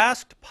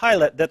 asked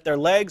Pilate that their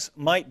legs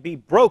might be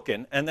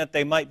broken and that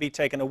they might be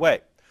taken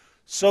away.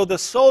 So the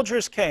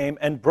soldiers came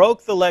and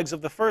broke the legs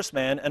of the first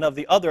man and of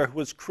the other who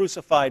was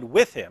crucified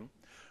with him.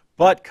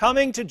 But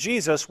coming to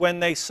Jesus,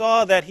 when they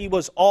saw that he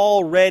was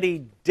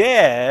already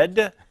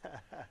dead,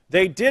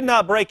 they did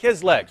not break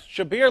his legs.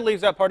 Shabir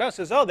leaves that part out,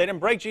 says, oh, they didn't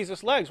break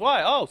Jesus' legs.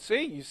 Why? Oh,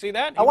 see, you see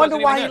that? I wonder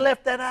why he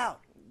left that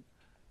out.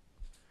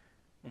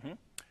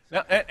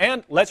 Now,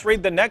 and let's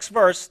read the next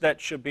verse that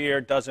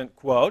Shabir doesn't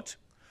quote.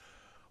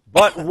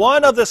 But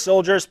one of the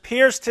soldiers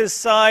pierced his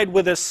side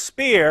with a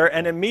spear,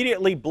 and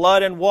immediately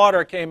blood and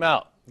water came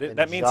out.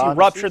 That means he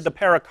ruptured the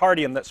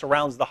pericardium that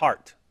surrounds the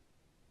heart.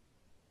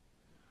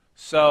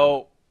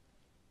 So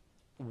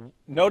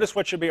notice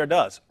what Shabir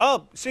does.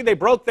 Oh, see, they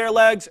broke their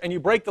legs, and you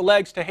break the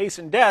legs to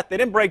hasten death. They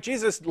didn't break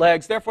Jesus'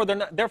 legs, therefore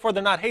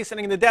they're not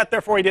hastening the death,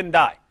 therefore he didn't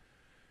die.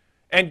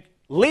 And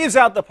leaves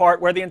out the part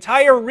where the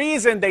entire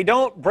reason they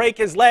don't break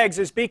his legs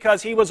is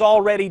because he was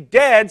already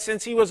dead.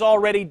 Since he was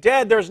already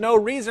dead, there's no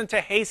reason to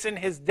hasten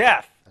his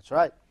death. That's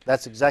right.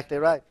 That's exactly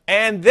right.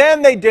 And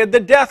then they did the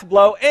death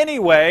blow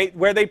anyway,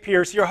 where they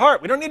pierce your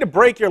heart. We don't need to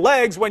break your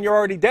legs when you're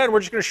already dead.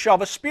 We're just going to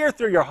shove a spear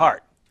through your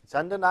heart. It's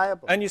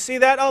undeniable. And you see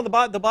that? Oh,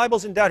 the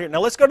Bible's in doubt here. Now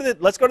let's go to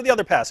the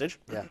other passage.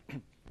 Yeah.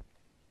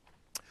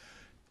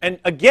 And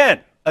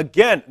again,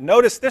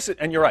 notice this,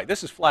 and you're right,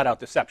 this is flat out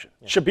deception.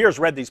 Yeah. Shabir's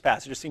read these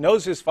passages. He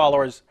knows his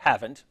followers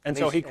haven't, and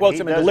so he quotes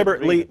them and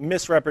deliberately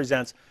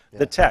misrepresents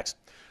the text.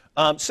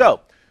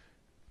 So,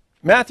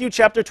 Matthew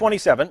chapter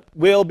 27,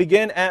 we'll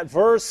begin at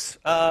verse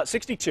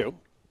 62.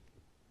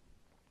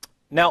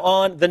 Now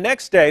on the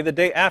next day, the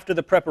day after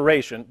the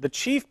preparation, the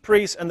chief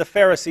priests and the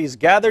Pharisees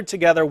gathered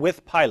together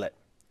with Pilate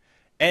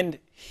and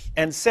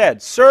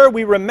said, Sir,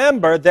 we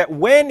remember that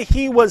when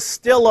he was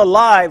still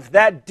alive,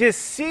 that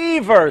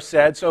deceiver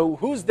said, so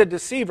who's the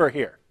deceiver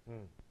here?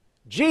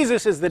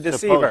 Jesus is the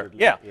deceiver. Supposedly,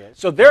 yeah. yes.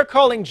 So they're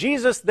calling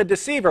Jesus the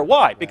deceiver.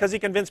 Why? Right. Because he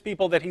convinced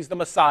people that he's the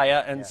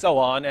Messiah and so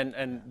on,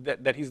 and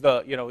that he's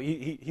the,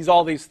 he's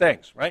all these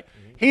things, right?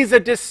 Mm-hmm. He's a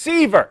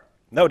deceiver.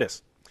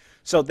 Notice.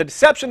 So the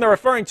deception they're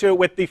referring to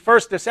with the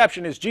first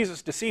deception is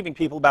Jesus deceiving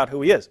people about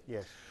who he is.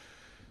 Yes.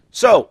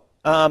 So,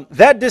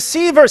 that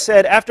deceiver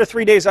said, after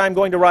 3 days I am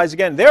going to rise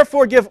again.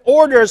 Therefore give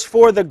orders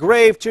for the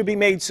grave to be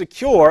made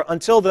secure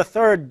until the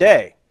 3rd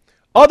day.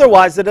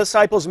 Otherwise the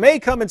disciples may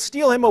come and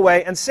steal him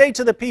away and say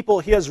to the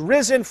people, he has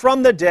risen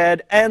from the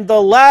dead, and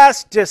the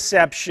last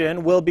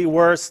deception will be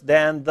worse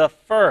than the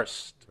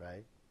first.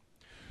 Right.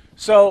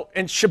 So,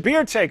 and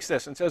Shabir takes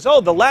this and says, oh,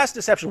 the last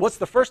deception, what's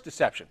the first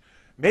deception?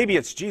 maybe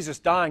it's Jesus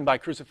dying by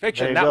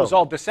crucifixion. There you That go. was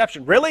all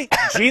deception. Really?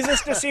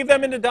 Jesus deceived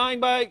them into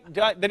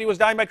that he was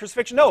dying by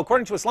crucifixion? No,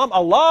 according to Islam,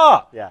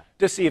 Allah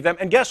deceived them.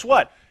 And guess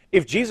what?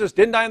 If Jesus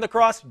didn't die on the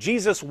cross,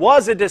 Jesus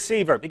was a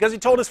deceiver because he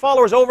told his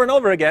followers over and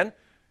over again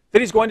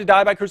that he's going to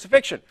die by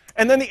crucifixion.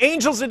 And then the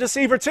angel's a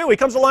deceiver too. He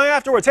comes along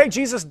afterwards. Hey,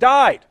 Jesus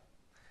died.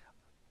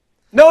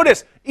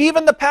 Notice,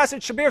 even the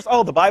passage Shabir,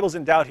 oh, the Bible's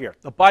in doubt here.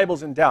 The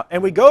Bible's in doubt.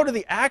 And we go to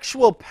the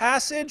actual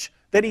passage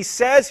that he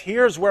says,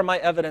 here's where my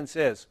evidence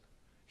is.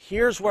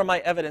 Here's where my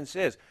evidence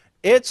is.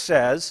 It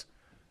says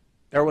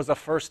there was a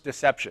first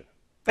deception.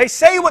 They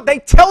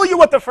tell you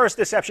what the first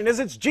deception is.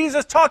 It's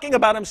Jesus talking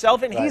about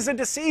himself, and he's a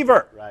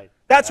deceiver. Right.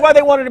 That's why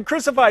they wanted him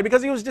crucified,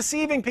 because he was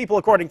deceiving people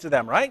according to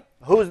them, right?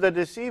 Who's the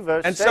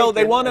deceiver? And Satan so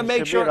they want to and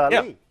make Shabir sure. Ali.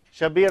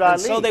 Yeah. Shabir And Ali.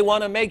 so they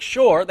want to make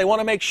sure.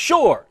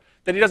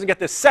 That he doesn't get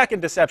this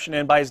second deception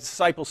in by his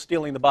disciples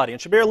stealing the body. And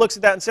Shabir looks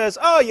at that and says,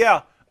 oh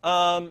yeah,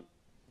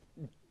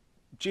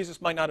 Jesus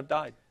might not have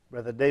died.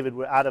 Brother David,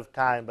 we're out of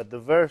time, but the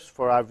verse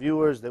for our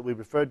viewers that we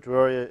referred to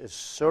earlier is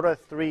Surah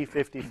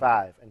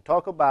 3:55. And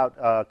talk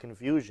about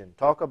confusion,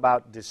 talk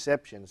about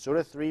deception.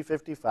 Surah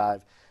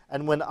 3:55.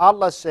 And when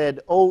Allah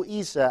said, O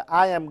Isa,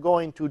 I am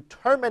going to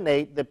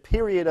terminate the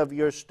period of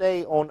your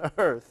stay on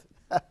earth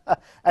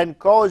and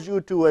cause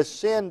you to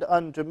ascend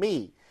unto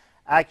me.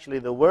 Actually,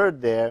 the word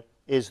there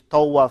is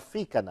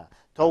tawafikana.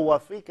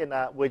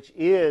 Tawafikana, which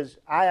is,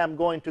 I am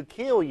going to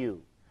kill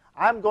you.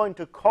 I'm going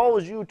to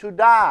cause you to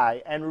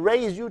die and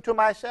raise you to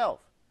myself.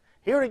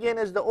 Here again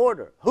is the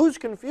order. Who's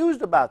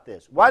confused about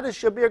this? Why does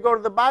Shabir go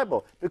to the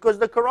Bible? Because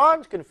the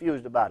Quran's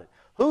confused about it.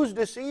 Who's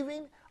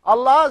deceiving?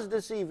 Allah's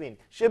deceiving.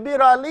 Shabir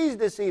Ali's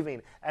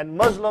deceiving. And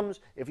Muslims,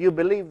 if you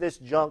believe this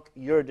junk,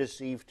 you're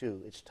deceived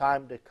too. It's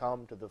time to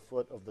come to the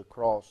foot of the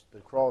cross.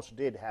 The cross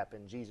did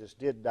happen. Jesus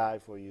did die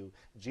for you.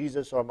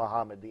 Jesus or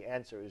Muhammad? The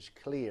answer is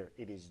clear.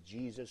 It is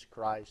Jesus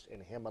Christ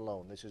and Him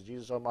alone. This is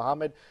Jesus or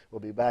Muhammad. We'll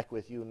be back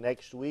with you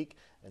next week.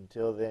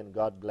 Until then,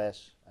 God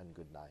bless and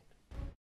good night.